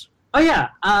soldiers? Oh yeah,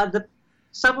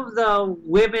 some of the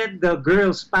women, the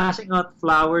girls passing out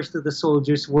flowers to the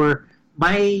soldiers were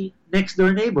my next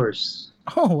door neighbors.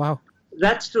 Oh, wow.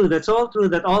 That's true. That's all true.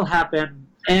 That all happened.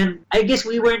 And I guess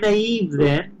we were naive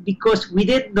then because we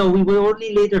didn't know. We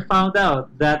only later found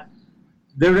out that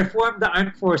the Reformed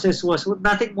Armed Forces was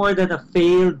nothing more than a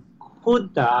failed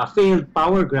junta, a failed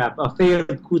power grab, a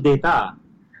failed coup d'etat.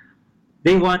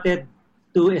 They wanted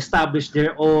to establish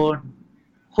their own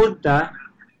junta,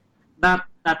 not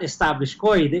establish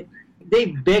Cory. They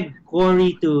begged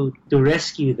Cory to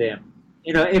rescue them.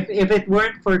 If it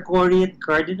weren't for Cory and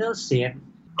Cardinal Sin,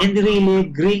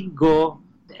 Enrile, Gringo,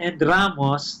 and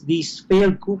Ramos, these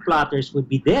failed coup plotters would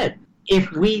be dead.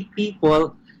 If we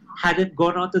people hadn't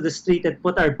gone onto the street and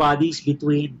put our bodies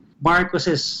between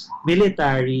Marcos's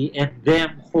military and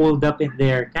them holed up in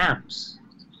their camps,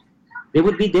 they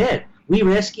would be dead. We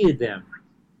rescued them.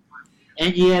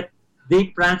 And yet, they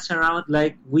prance around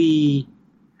like the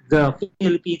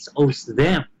Philippines owes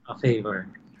them a favor.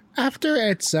 After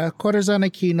EDSA, Corazon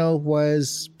Aquino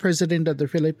was president of the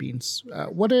Philippines.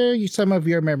 What are some of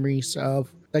your memories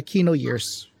of the Aquino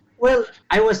years? Well,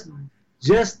 I was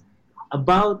just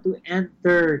about to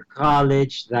enter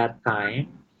college that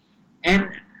time. And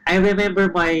I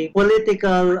remember my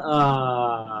political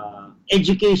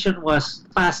education was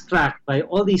fast-tracked by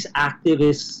all these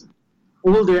activists,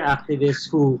 older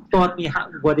activists who taught me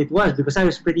what it was because I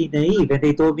was pretty naive. And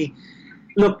they told me,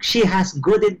 look, she has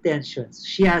good intentions.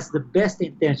 She has the best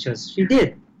intentions. She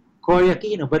did, Cory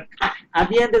Aquino. But at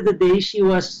the end of the day, she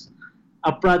was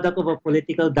a product of a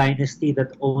political dynasty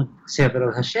that owned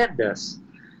several haciendas.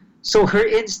 So her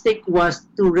instinct was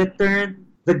to return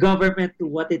the government to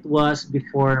what it was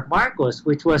before Marcos,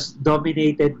 which was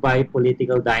dominated by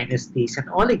political dynasties and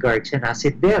oligarchs and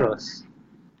hacenderos.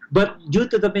 But due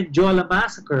to the Menjola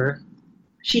massacre,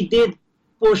 she did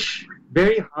push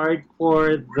very hard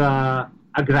for the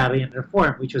agrarian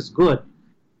reform, which was good.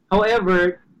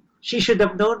 However, she should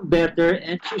have known better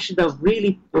and she should have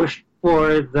really pushed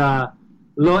for the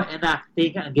law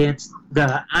enacting against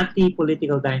the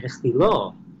anti-political dynasty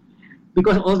law.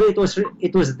 Because although it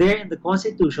was there in the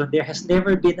Constitution, there has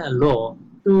never been a law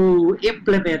to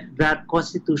implement that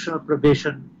constitutional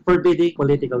provision forbidding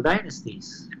political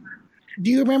dynasties. Do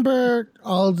you remember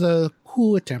all the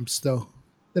coup attempts, though,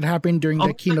 that happened during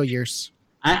the Aquino years?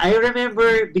 I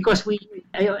remember because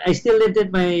I still lived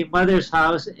in my mother's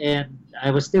house and I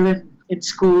was still in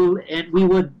school, and we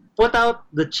would put out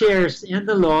the chairs in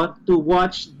the lawn to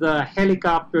watch the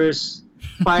helicopters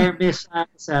fire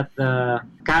missiles at the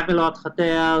Camelot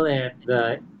Hotel and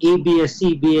the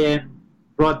ABS-CBN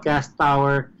broadcast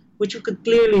tower, which you could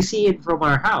clearly see it from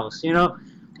our house,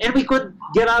 And we couldn't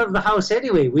get out of the house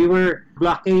anyway. We were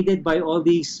blockaded by all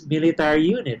these military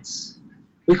units.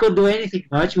 We couldn't do anything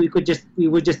much. We would just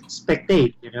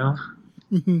spectate,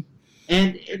 Mm-hmm.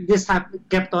 And this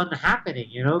kept on happening,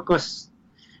 because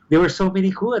There were so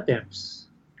many coup attempts.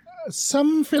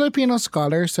 Some Filipino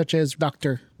scholars, such as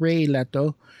Dr. Ray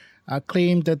Leto,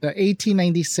 claimed that the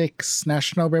 1896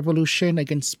 National Revolution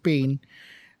against Spain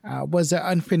was an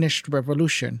unfinished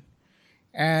revolution.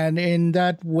 And in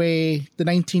that way, the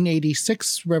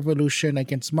 1986 revolution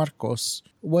against Marcos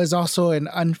was also an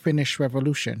unfinished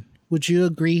revolution. Would you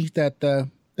agree that that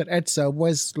EDSA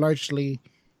was largely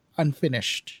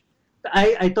unfinished?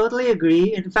 I totally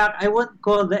agree. In fact, I wouldn't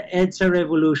call the EDSA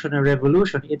revolution a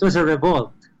revolution. It was a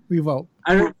revolt. Revolt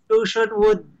A revolution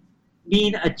would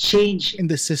mean a change in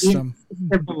the system. in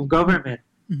the system of government.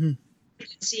 Mhm. We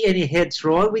didn't see any heads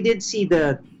roll. We didn't see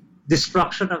the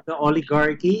destruction of the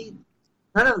oligarchy.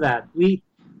 None of that. We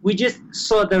just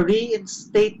saw the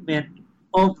reinstatement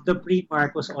of the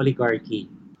pre-Marcos oligarchy.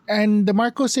 And the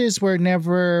Marcoses were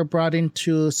never brought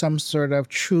into some sort of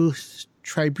truth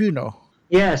tribunal.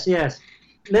 Yes, yes.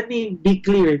 Let me be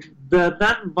clear. The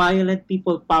non-violent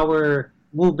people power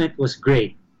movement was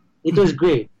great. It was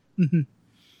great. Mhm.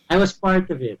 I was part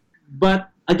of it.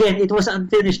 But again, it was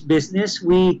unfinished business.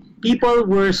 People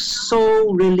were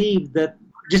so relieved that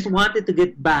just wanted to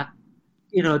get back,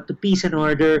 to peace and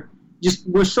order. Just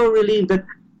were so relieved that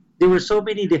there were so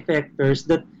many defectors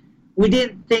that we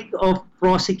didn't think of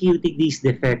prosecuting these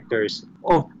defectors,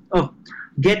 of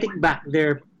getting back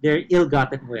their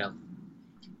ill-gotten wealth.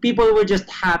 People were just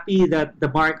happy that the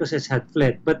Marcoses had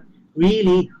fled, but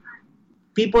really,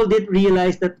 people didn't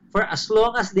realize that for as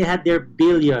long as they had their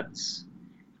billions,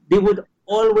 they would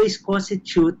always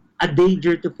constitute a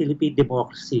danger to Philippine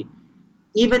democracy.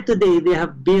 Even today, they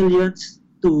have billions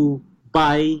to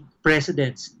buy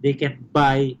presidents. They can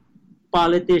buy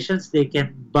politicians. They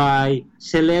can buy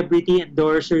celebrity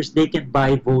endorsers. They can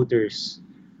buy voters.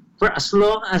 For as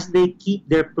long as they keep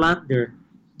their plunder,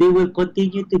 they will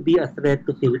continue to be a threat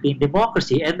to Philippine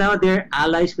democracy. And now they're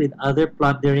allies with other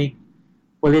plundering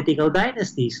political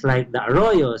dynasties like the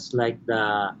Arroyos, like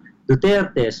the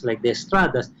Dutertes, like the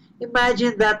Estradas.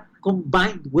 Imagine that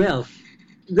combined wealth.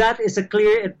 That is a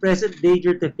clear and present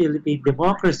danger to Philippine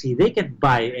democracy. They can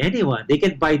buy anyone. They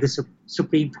can buy the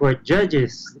Supreme Court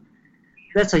judges.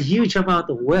 That's a huge amount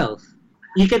of wealth.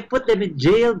 You can put them in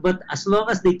jail, but as long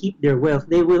as they keep their wealth,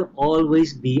 they will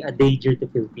always be a danger to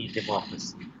Philippine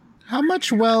democracy. How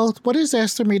much wealth, what is the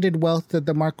estimated wealth that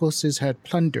the Marcoses had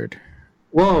plundered?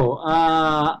 Whoa,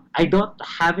 I don't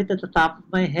have it at the top of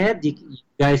my head. You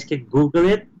guys can Google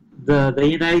it. The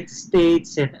United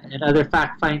States and other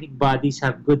fact-finding bodies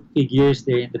have good figures.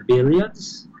 They're in the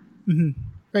billions. Mhm.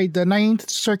 Right, the Ninth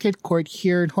Circuit Court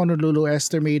here in Honolulu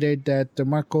estimated that the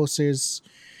Marcoses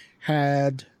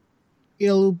had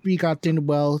ill-begotten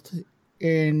wealth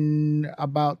in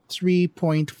about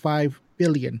 3.5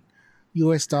 billion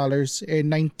US dollars in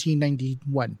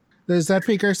 1991. Does that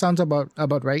figure sounds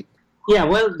about right? Yeah,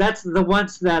 well, that's the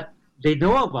ones that they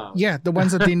know about. Yeah, the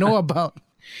ones that they know about.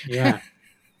 Yeah.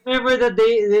 Remember that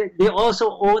they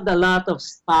also owned a lot of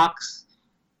stocks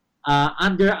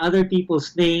under other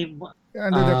people's name.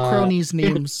 Under the cronies'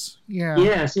 names. Yeah.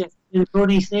 Yes, the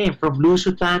cronies' name, from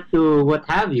Lusutan to what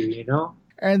have you.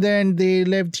 And then they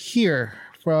lived here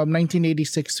from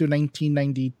 1986 to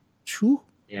 1992.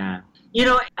 Yeah.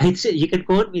 I'd say, you can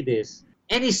quote me this.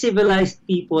 Any civilized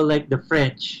people like the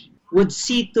French would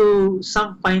see to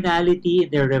some finality in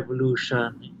their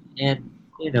revolution and,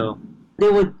 they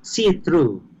would see it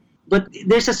through. But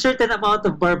there's a certain amount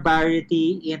of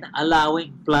barbarity in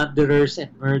allowing plunderers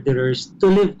and murderers to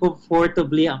live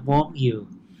comfortably among you.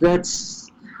 That's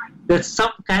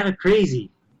some kind of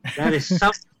crazy. That is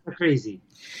some kind of crazy.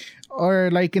 Or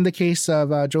like in the case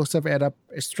of Joseph Erap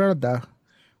Estrada,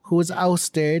 who was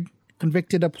ousted,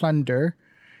 convicted of plunder,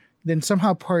 then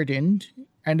somehow pardoned,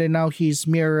 and then now he's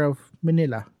mayor of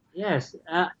Manila. Yes.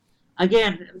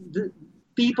 Again, the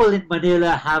people in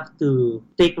Manila have to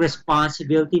take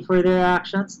responsibility for their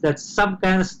actions. That's some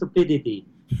kind of stupidity.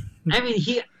 I mean,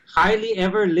 he hardly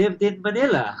ever lived in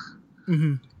Manila.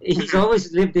 Mm-hmm. He's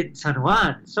always lived in San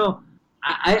Juan. So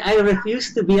I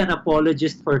refuse to be an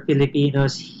apologist for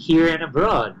Filipinos here and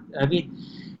abroad. I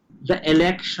mean, the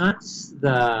elections,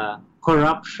 the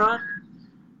corruption,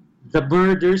 the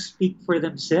murders speak for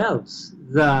themselves.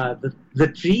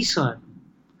 The treason.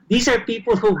 These are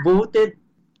people who voted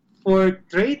for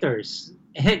traitors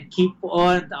and keep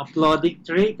on applauding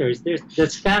traitors.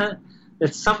 That's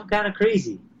some kind of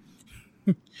crazy.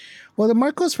 Well, the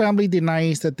Marcos family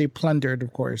denies that they plundered,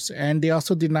 of course, and they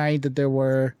also deny that there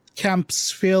were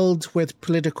camps filled with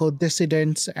political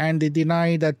dissidents, and they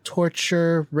deny that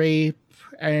torture, rape,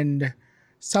 and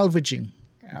salvaging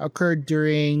occurred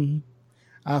during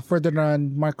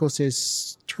Ferdinand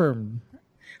Marcos's term.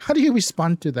 How do you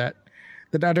respond to that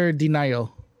utter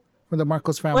denial from the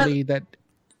Marcos Well, family that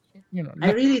I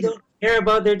not, really don't care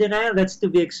about their denial. That's to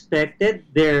be expected.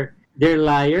 They're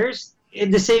liars in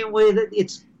the same way that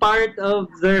it's part of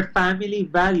their family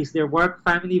values, their work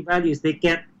family values. They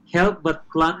can't help but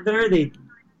plunder.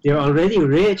 They're already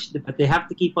rich, but they have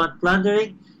to keep on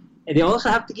plundering, and they also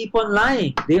have to keep on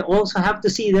lying. They also have to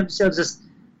see themselves as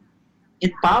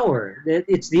in power. That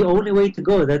it's the only way to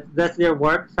go. That's their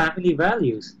work family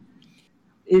values.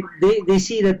 They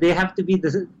see that they have to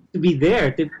to be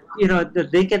there to that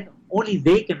they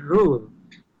can rule.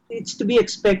 It's to be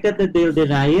expected that they'll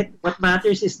deny it. What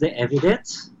matters is the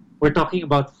evidence. We're talking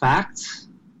about facts.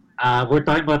 We're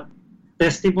talking about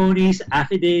testimonies,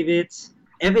 affidavits,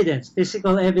 evidence,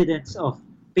 physical evidence of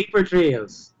paper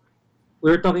trails.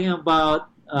 We're talking about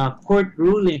court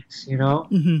rulings.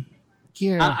 Mhm.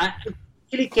 Yeah. I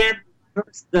really can't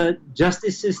trust the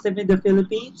justice system in the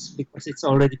Philippines because it's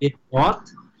already been bought.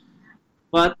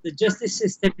 But the justice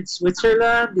system in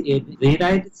Switzerland, in the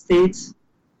United States,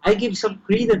 I give some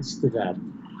credence to that.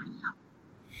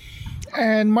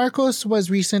 And Marcos was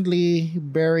recently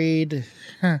buried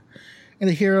in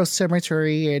the Heroes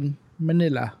Cemetery in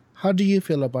Manila. How do you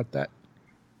feel about that?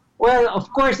 Well, of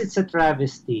course, it's a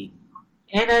travesty.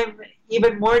 And I'm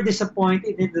even more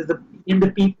disappointed in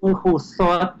the people who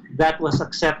thought that was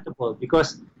acceptable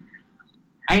because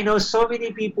I know so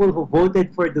many people who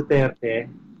voted for Duterte,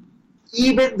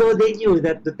 even though they knew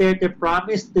that Duterte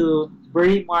promised to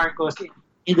bury Marcos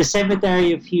in the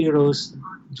Cemetery of Heroes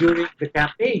during the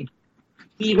campaign.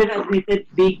 He even admitted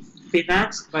being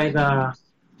financed by the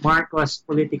Marcos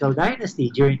political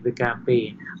dynasty during the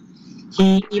campaign.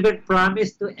 He even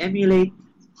promised to emulate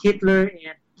Hitler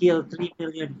and kill 3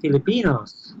 million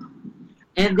Filipinos.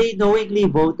 And they knowingly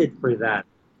voted for that.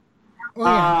 Oh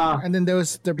yeah, Uh, and then there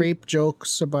was the rape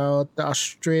jokes about the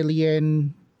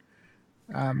Australian.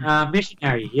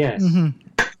 Missionary, yes. Mhm.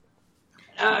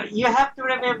 You have to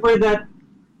remember that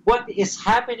what is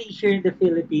happening here in the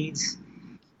Philippines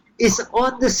is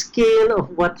on the scale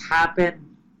of what happened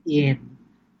in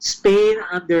Spain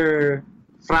under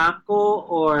Franco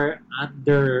or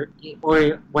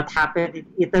what happened in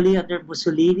Italy under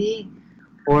Mussolini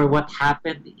or what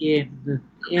happened in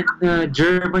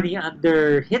Germany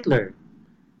under Hitler.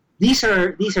 These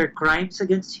are crimes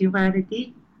against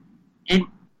humanity, and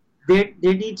there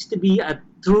needs to be a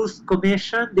truth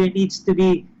commission. There needs to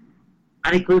be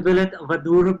an equivalent of a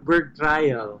Nuremberg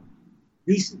trial.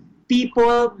 These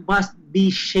people must be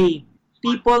shamed.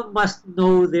 People must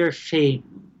know their shame.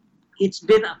 It's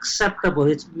been acceptable.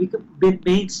 It's been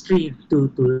mainstream to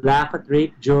laugh at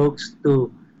rape jokes, to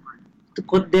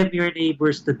condemn your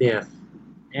neighbors to death,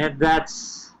 and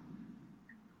that's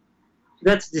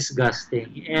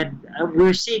disgusting. And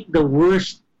we're seeing the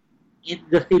worst in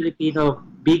the Filipino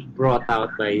being brought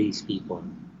out by these people.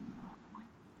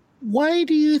 Why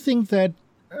do you think that?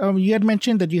 You had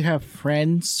mentioned that you have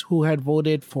friends who had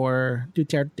voted for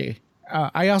Duterte.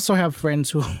 I also have friends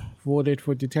who voted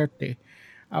for Duterte.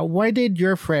 Why did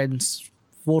your friends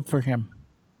vote for him,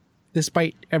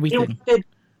 despite They everything? wanted,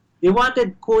 they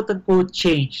wanted quote unquote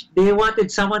change. They wanted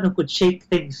someone who could shake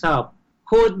things up,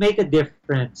 who would make a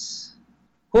difference,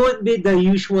 who would be the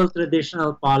usual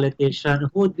traditional politician,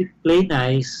 who would play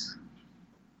nice,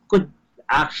 could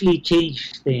actually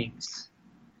change things.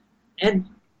 And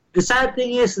the sad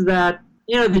thing is that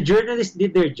the journalists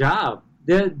did their job.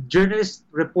 The journalists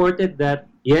reported that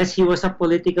yes, he was a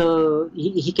political.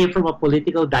 He came from a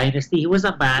political dynasty. He was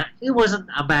a man. He wasn't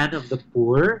a man of the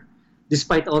poor,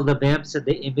 despite all the memes and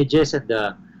the images and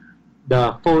the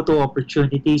photo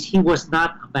opportunities. He was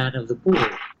not a man of the poor.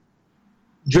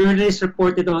 Journalists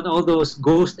reported on all those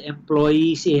ghost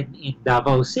employees in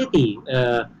Davao City,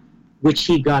 which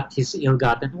he got his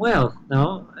ill-gotten wealth.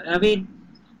 No, I mean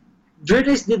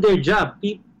journalists did their job.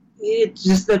 It's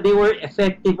just that they were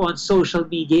effective on social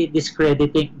media in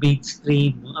discrediting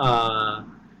mainstream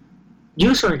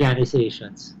news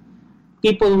organizations.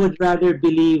 People would rather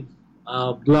believe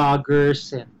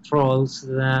bloggers and trolls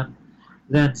than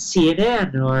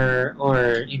CNN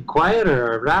or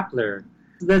Inquirer or Rappler.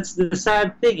 That's the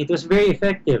sad thing. It was very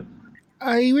effective.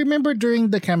 I remember during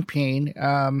the campaign,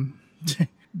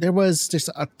 there was just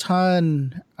a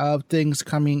ton of things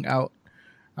coming out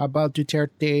about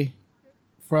Duterte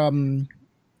from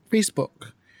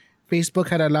Facebook. Facebook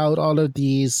had allowed all of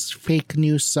these fake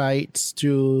news sites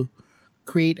to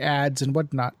create ads and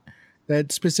whatnot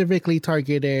that specifically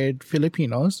targeted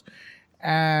Filipinos,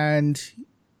 and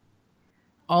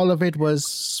all of it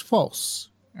was false.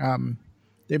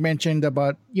 They mentioned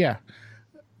about,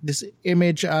 this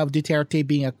image of Duterte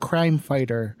being a crime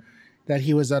fighter, that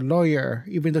he was a lawyer,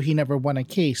 even though he never won a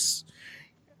case.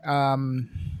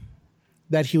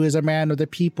 that he was a man of the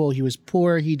people. He was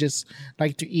poor. He just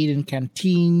liked to eat in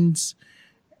canteens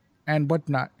and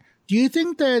whatnot. Do you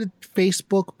think that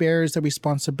Facebook bears the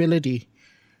responsibility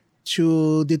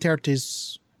to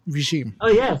Duterte's regime? Oh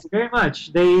yes, very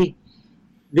much. They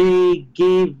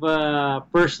gave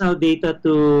personal data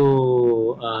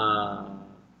to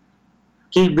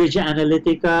Cambridge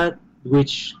Analytica,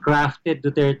 which crafted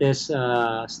Duterte's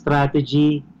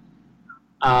strategy.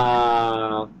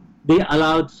 They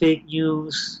allowed fake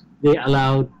news. They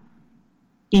allowed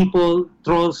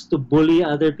trolls to bully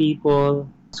other people.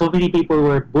 So many people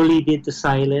were bullied into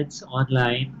silence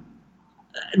online.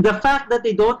 The fact that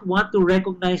they don't want to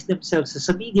recognize themselves as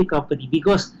a media company,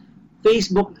 because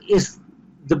Facebook is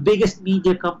the biggest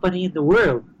media company in the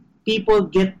world. People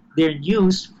get their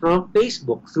news from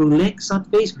Facebook, through links on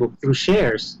Facebook, through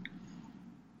shares.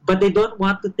 But they don't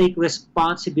want to take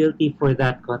responsibility for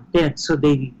that content, so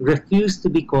they refuse to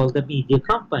be called a media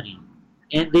company.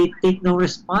 And they take no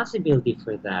responsibility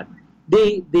for that.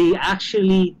 They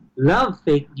actually love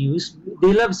fake news.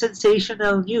 They love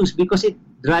sensational news because it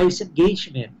drives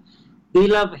engagement. They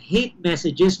love hate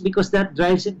messages because that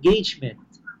drives engagement.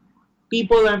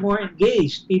 People are more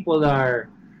engaged. People are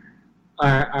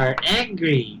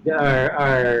angry.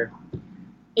 Are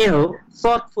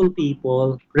thoughtful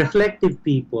people, reflective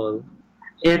people,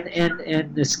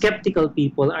 and skeptical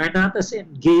people are not as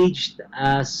engaged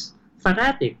as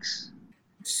fanatics.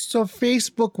 So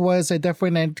Facebook was a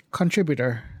definite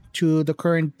contributor to the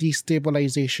current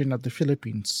destabilization of the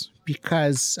Philippines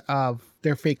because of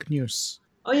their fake news.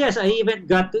 Oh yes, I even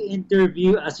got to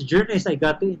interview, as a journalist, I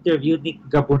got to interview Nick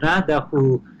Gabonada,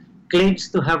 who claims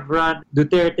to have run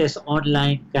Duterte's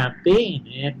online campaign.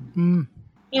 And,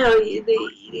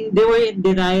 they were in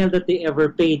denial that they ever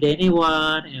paid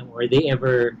anyone, or they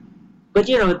ever... But,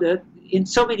 in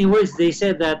so many words, they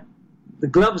said that the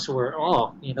gloves were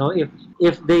off.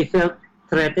 If they felt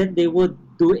threatened, they would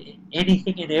do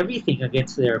anything and everything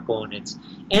against their opponents.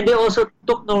 And they also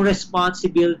took no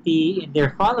responsibility in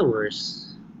their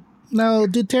followers. Now,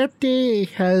 Duterte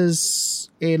has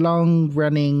a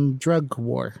long-running drug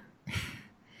war.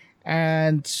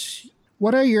 And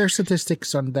what are your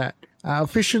statistics on that?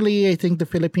 Officially, I think the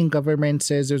Philippine government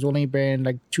says there's only been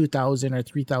like 2,000 or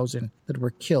 3,000 that were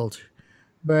killed.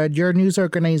 But your news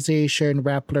organization,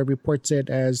 Rappler, reports it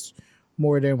as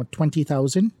more than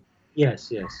 20,000?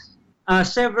 Yes.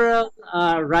 Several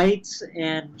rights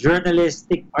and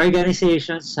journalistic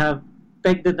organizations have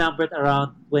pegged the number at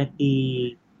around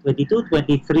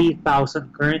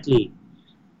 23,000 currently.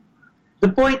 The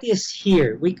point is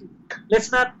here,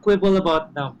 let's not quibble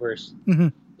about numbers. Mm-hmm.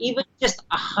 Even just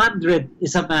 100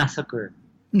 is a massacre.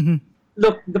 Mm-hmm.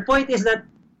 Look, the point is that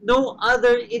no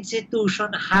other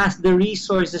institution has the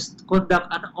resources to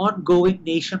conduct an ongoing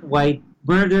nationwide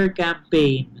murder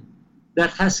campaign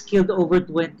that has killed over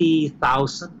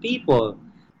 20,000 people.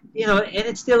 And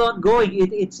it's still ongoing.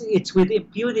 It's with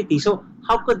impunity. So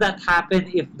how could that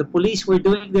happen if the police were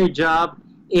doing their job?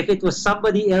 If it was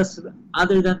somebody else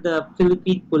other than the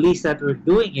Philippine police that were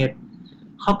doing it,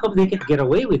 how come they can get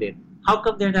away with it? How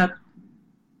come they're not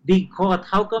being caught?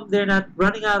 How come they're not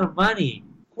running out of money?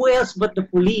 Who else but the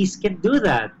police can do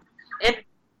that? And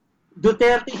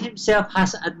Duterte himself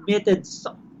has admitted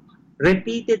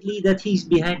repeatedly that he's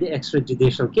behind the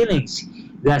extrajudicial killings.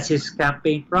 That's his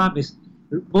campaign promise.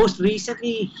 Most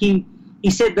recently, he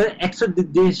said that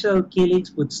extrajudicial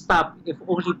killings would stop if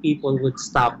only people would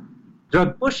stop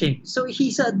drug pushing. So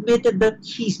he's admitted that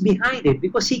he's behind it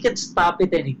because he can stop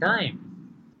it anytime.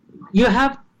 You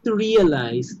have to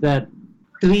realize that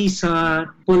treason,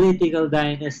 political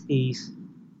dynasties,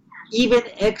 even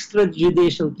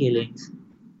extrajudicial killings,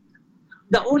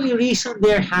 the only reason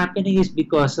they're happening is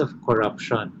because of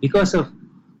corruption, because of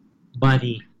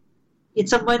money.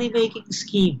 It's a money-making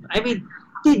scheme. I mean,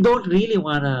 they don't really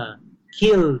want to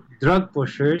kill drug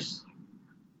pushers.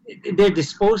 They're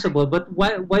disposable, but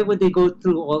why would they go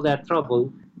through all that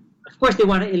trouble? Of course, they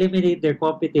want to eliminate their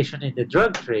competition in the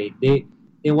drug trade. They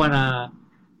want to...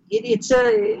 It's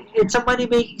a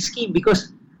money-making scheme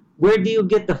because where do you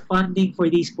get the funding for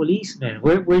these policemen?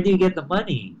 Where do you get the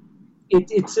money?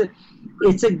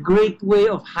 It's a great way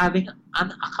of having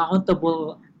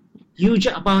huge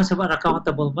amounts of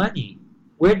unaccountable money.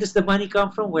 Where does the money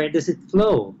come from? Where does it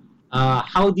flow?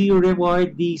 How do you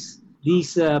reward these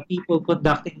people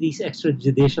conducting these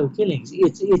extrajudicial killings?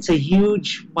 It's a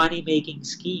huge money-making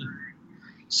scheme.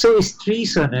 So is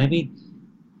treason. I mean,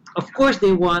 of course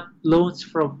they want loans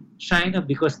from China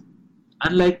because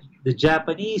unlike the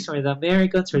Japanese or the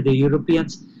Americans or the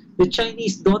Europeans, the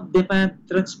Chinese don't demand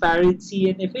transparency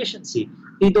and efficiency.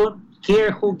 They don't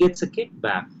care who gets a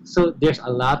kickback. So there's a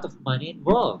lot of money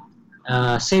involved.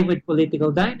 Same with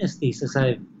political dynasties, as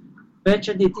I've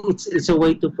mentioned. It's a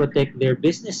way to protect their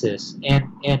businesses and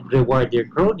reward their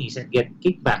cronies and get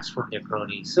kickbacks from their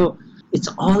cronies. So it's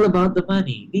all about the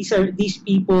money. These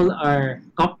people are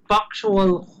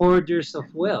punctual hoarders of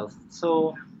wealth.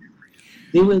 So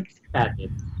they will keep at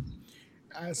it.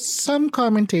 Some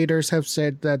commentators have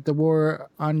said that the war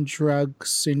on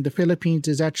drugs in the Philippines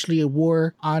is actually a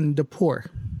war on the poor.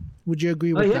 Would you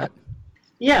agree Oh with yeah, that?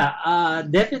 yeah,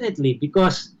 definitely.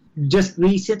 Because just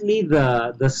recently,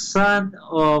 the son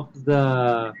of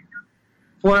the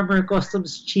former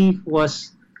customs chief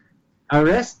was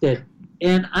arrested,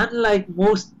 and unlike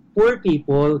most poor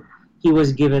people, he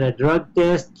was given a drug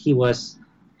test. He was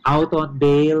out on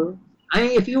bail. I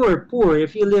mean, if you were poor,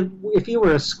 if you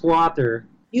were a squatter,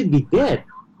 you'd be dead.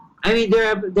 I mean, there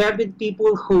have been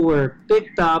people who were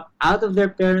picked up out of their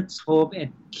parents' home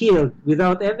and killed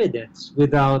without evidence,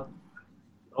 without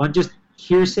on just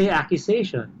hearsay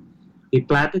accusation. They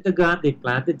planted a gun, they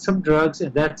planted some drugs,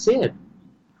 and that's it.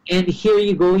 And here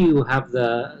you go, you have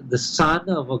the son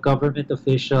of a government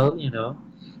official.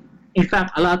 In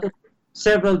fact, a lot of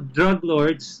several drug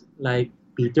lords like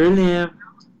Peter Lim,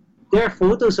 there are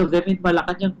photos of them in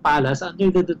Malacanang Palace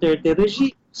under the Duterte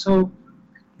regime. So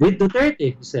with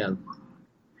Duterte himself,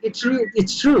 it's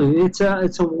true. It's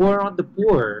a war on the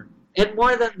poor, and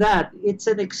more than that, it's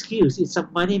an excuse. It's a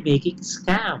money making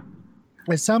scam.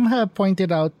 And some have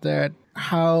pointed out that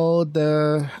how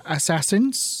the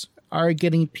assassins are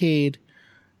getting paid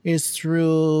is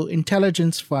through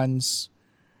intelligence funds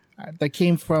that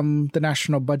came from the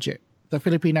national budget, the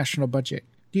Philippine national budget.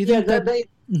 Do you Yeah, think that?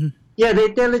 Mhm. the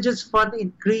intelligence fund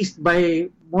increased by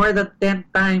more than 10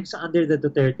 times under the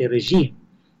Duterte regime.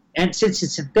 And since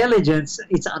it's intelligence,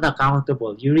 it's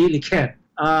unaccountable. You really can't.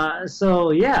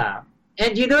 So, yeah.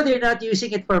 And they're not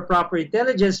using it for proper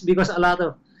intelligence because a lot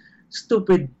of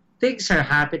stupid things are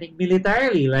happening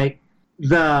militarily. Like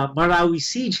the Marawi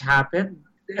siege happened.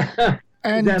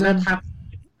 And That happened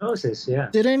in hypnosis, yeah.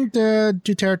 didn't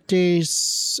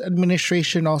Duterte's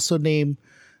administration also name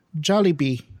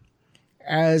Jollibee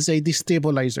as a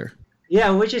destabilizer? Yeah,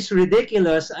 which is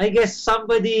ridiculous. I guess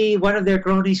one of their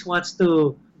cronies wants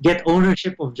to get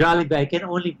ownership of Jollibee. I can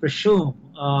only presume.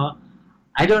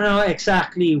 I don't know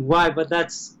exactly why, but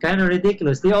that's kind of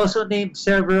ridiculous. They also named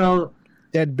several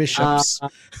Dead bishops.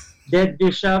 dead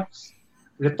bishops,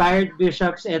 retired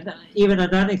bishops, and even a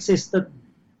non-existent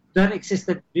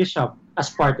bishop as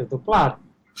part of the plot.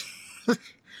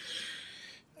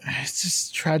 It's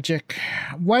just tragic.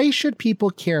 Why should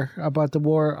people care about the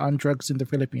war on drugs in the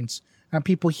Philippines? And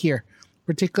people here,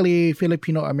 particularly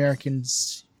Filipino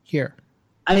Americans here.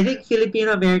 I think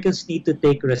Filipino Americans need to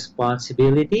take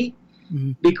responsibility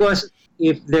Mhm. because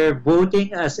if they're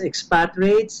voting as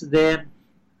expatriates, then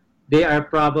they are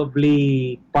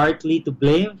probably partly to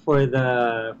blame for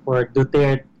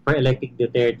Duterte, for electing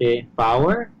Duterte in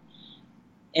power.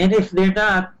 And if they're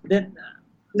not, then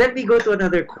let me go to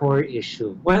another core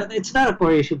issue. Well, it's not a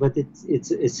core issue, but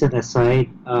it's an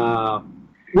aside.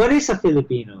 What is a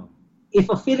Filipino? If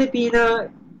a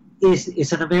Filipino is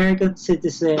an American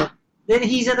citizen, then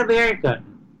he's an American.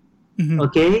 Mhm.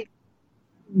 Okay,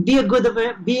 be a good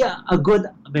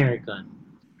American.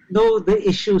 Know the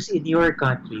issues in your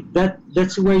country.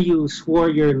 That's where you swore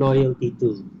your loyalty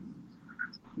to.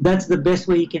 That's the best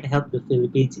way you can help the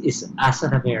Philippines is as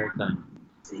an American.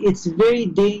 It's very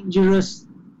dangerous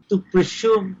to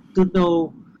presume to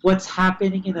know what's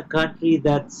happening in a country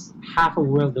that's half a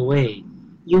world away.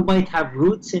 You might have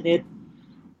roots in it.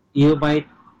 You might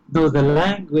know the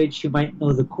language. You might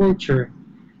know the culture.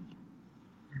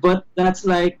 But that's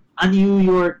like a New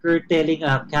Yorker telling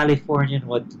a Californian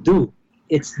what to do.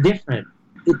 It's different.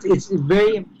 It's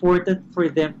very important for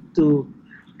them to,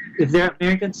 if they're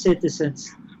American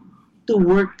citizens, to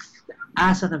work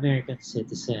as an American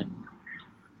citizen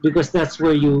because that's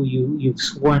where you've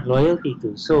sworn loyalty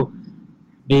to. So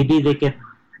maybe they can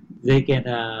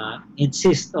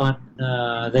insist on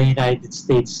the United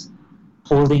States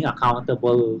holding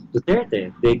accountable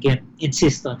Duterte. They can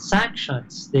insist on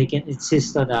sanctions. They can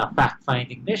insist on a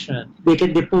fact-finding mission. They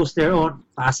can depose their own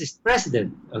fascist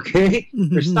president. Okay,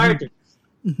 for starters.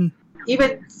 Mhm.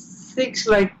 Even things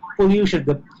like pollution.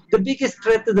 The biggest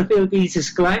threat to the Philippines is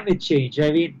climate change.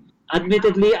 I mean,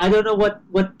 admittedly, I don't know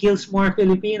what kills more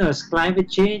Filipinos, climate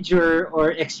change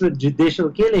or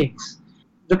extrajudicial killings.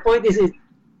 The point is,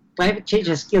 climate change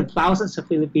has killed thousands of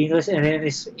Filipinos and it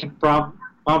is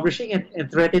impoverishing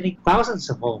and threatening thousands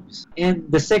of homes. And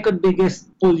the second biggest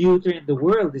polluter in the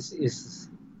world is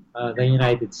the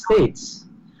United States.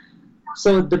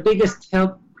 So the biggest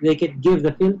help they can give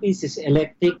the Philippines is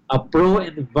electing a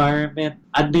pro-environment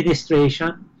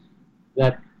administration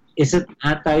that isn't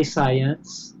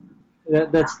anti-science,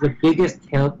 that's the biggest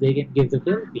help they can give the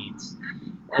Philippines.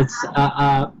 It's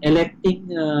electing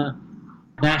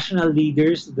national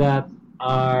leaders that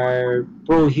are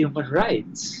pro-human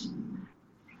rights.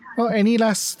 Oh, any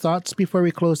last thoughts before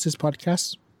we close this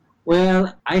podcast?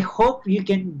 Well, I hope you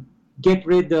can get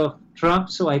rid of Trump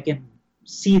so I can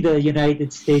see the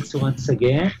United States once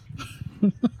again.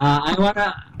 I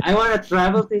wanna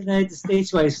travel to the United States.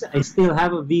 So I still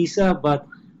have a visa, but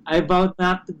I vowed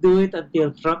not to do it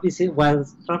until while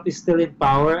Trump is still in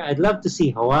power. I'd love to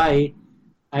see Hawaii.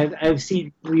 I've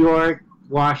seen New York,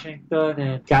 Washington,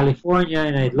 and California,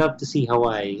 and I'd love to see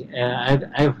Hawaii.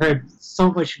 I've heard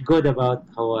so much good about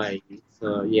Hawaii.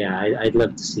 So yeah, I'd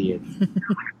love to see it.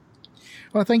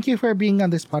 Well, thank you for being on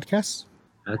this podcast.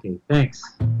 Okay, thanks.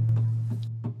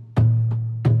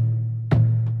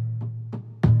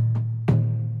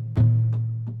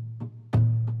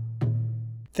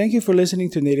 Thank you for listening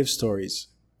to Native Stories.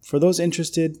 For those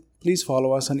interested, please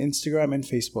follow us on Instagram and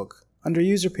Facebook under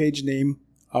user page name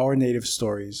Our Native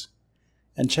Stories.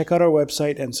 And check out our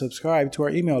website and subscribe to our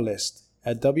email list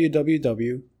at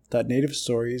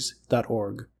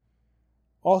www.nativestories.org.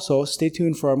 Also, stay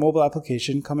tuned for our mobile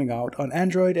application coming out on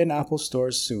Android and Apple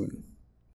stores soon.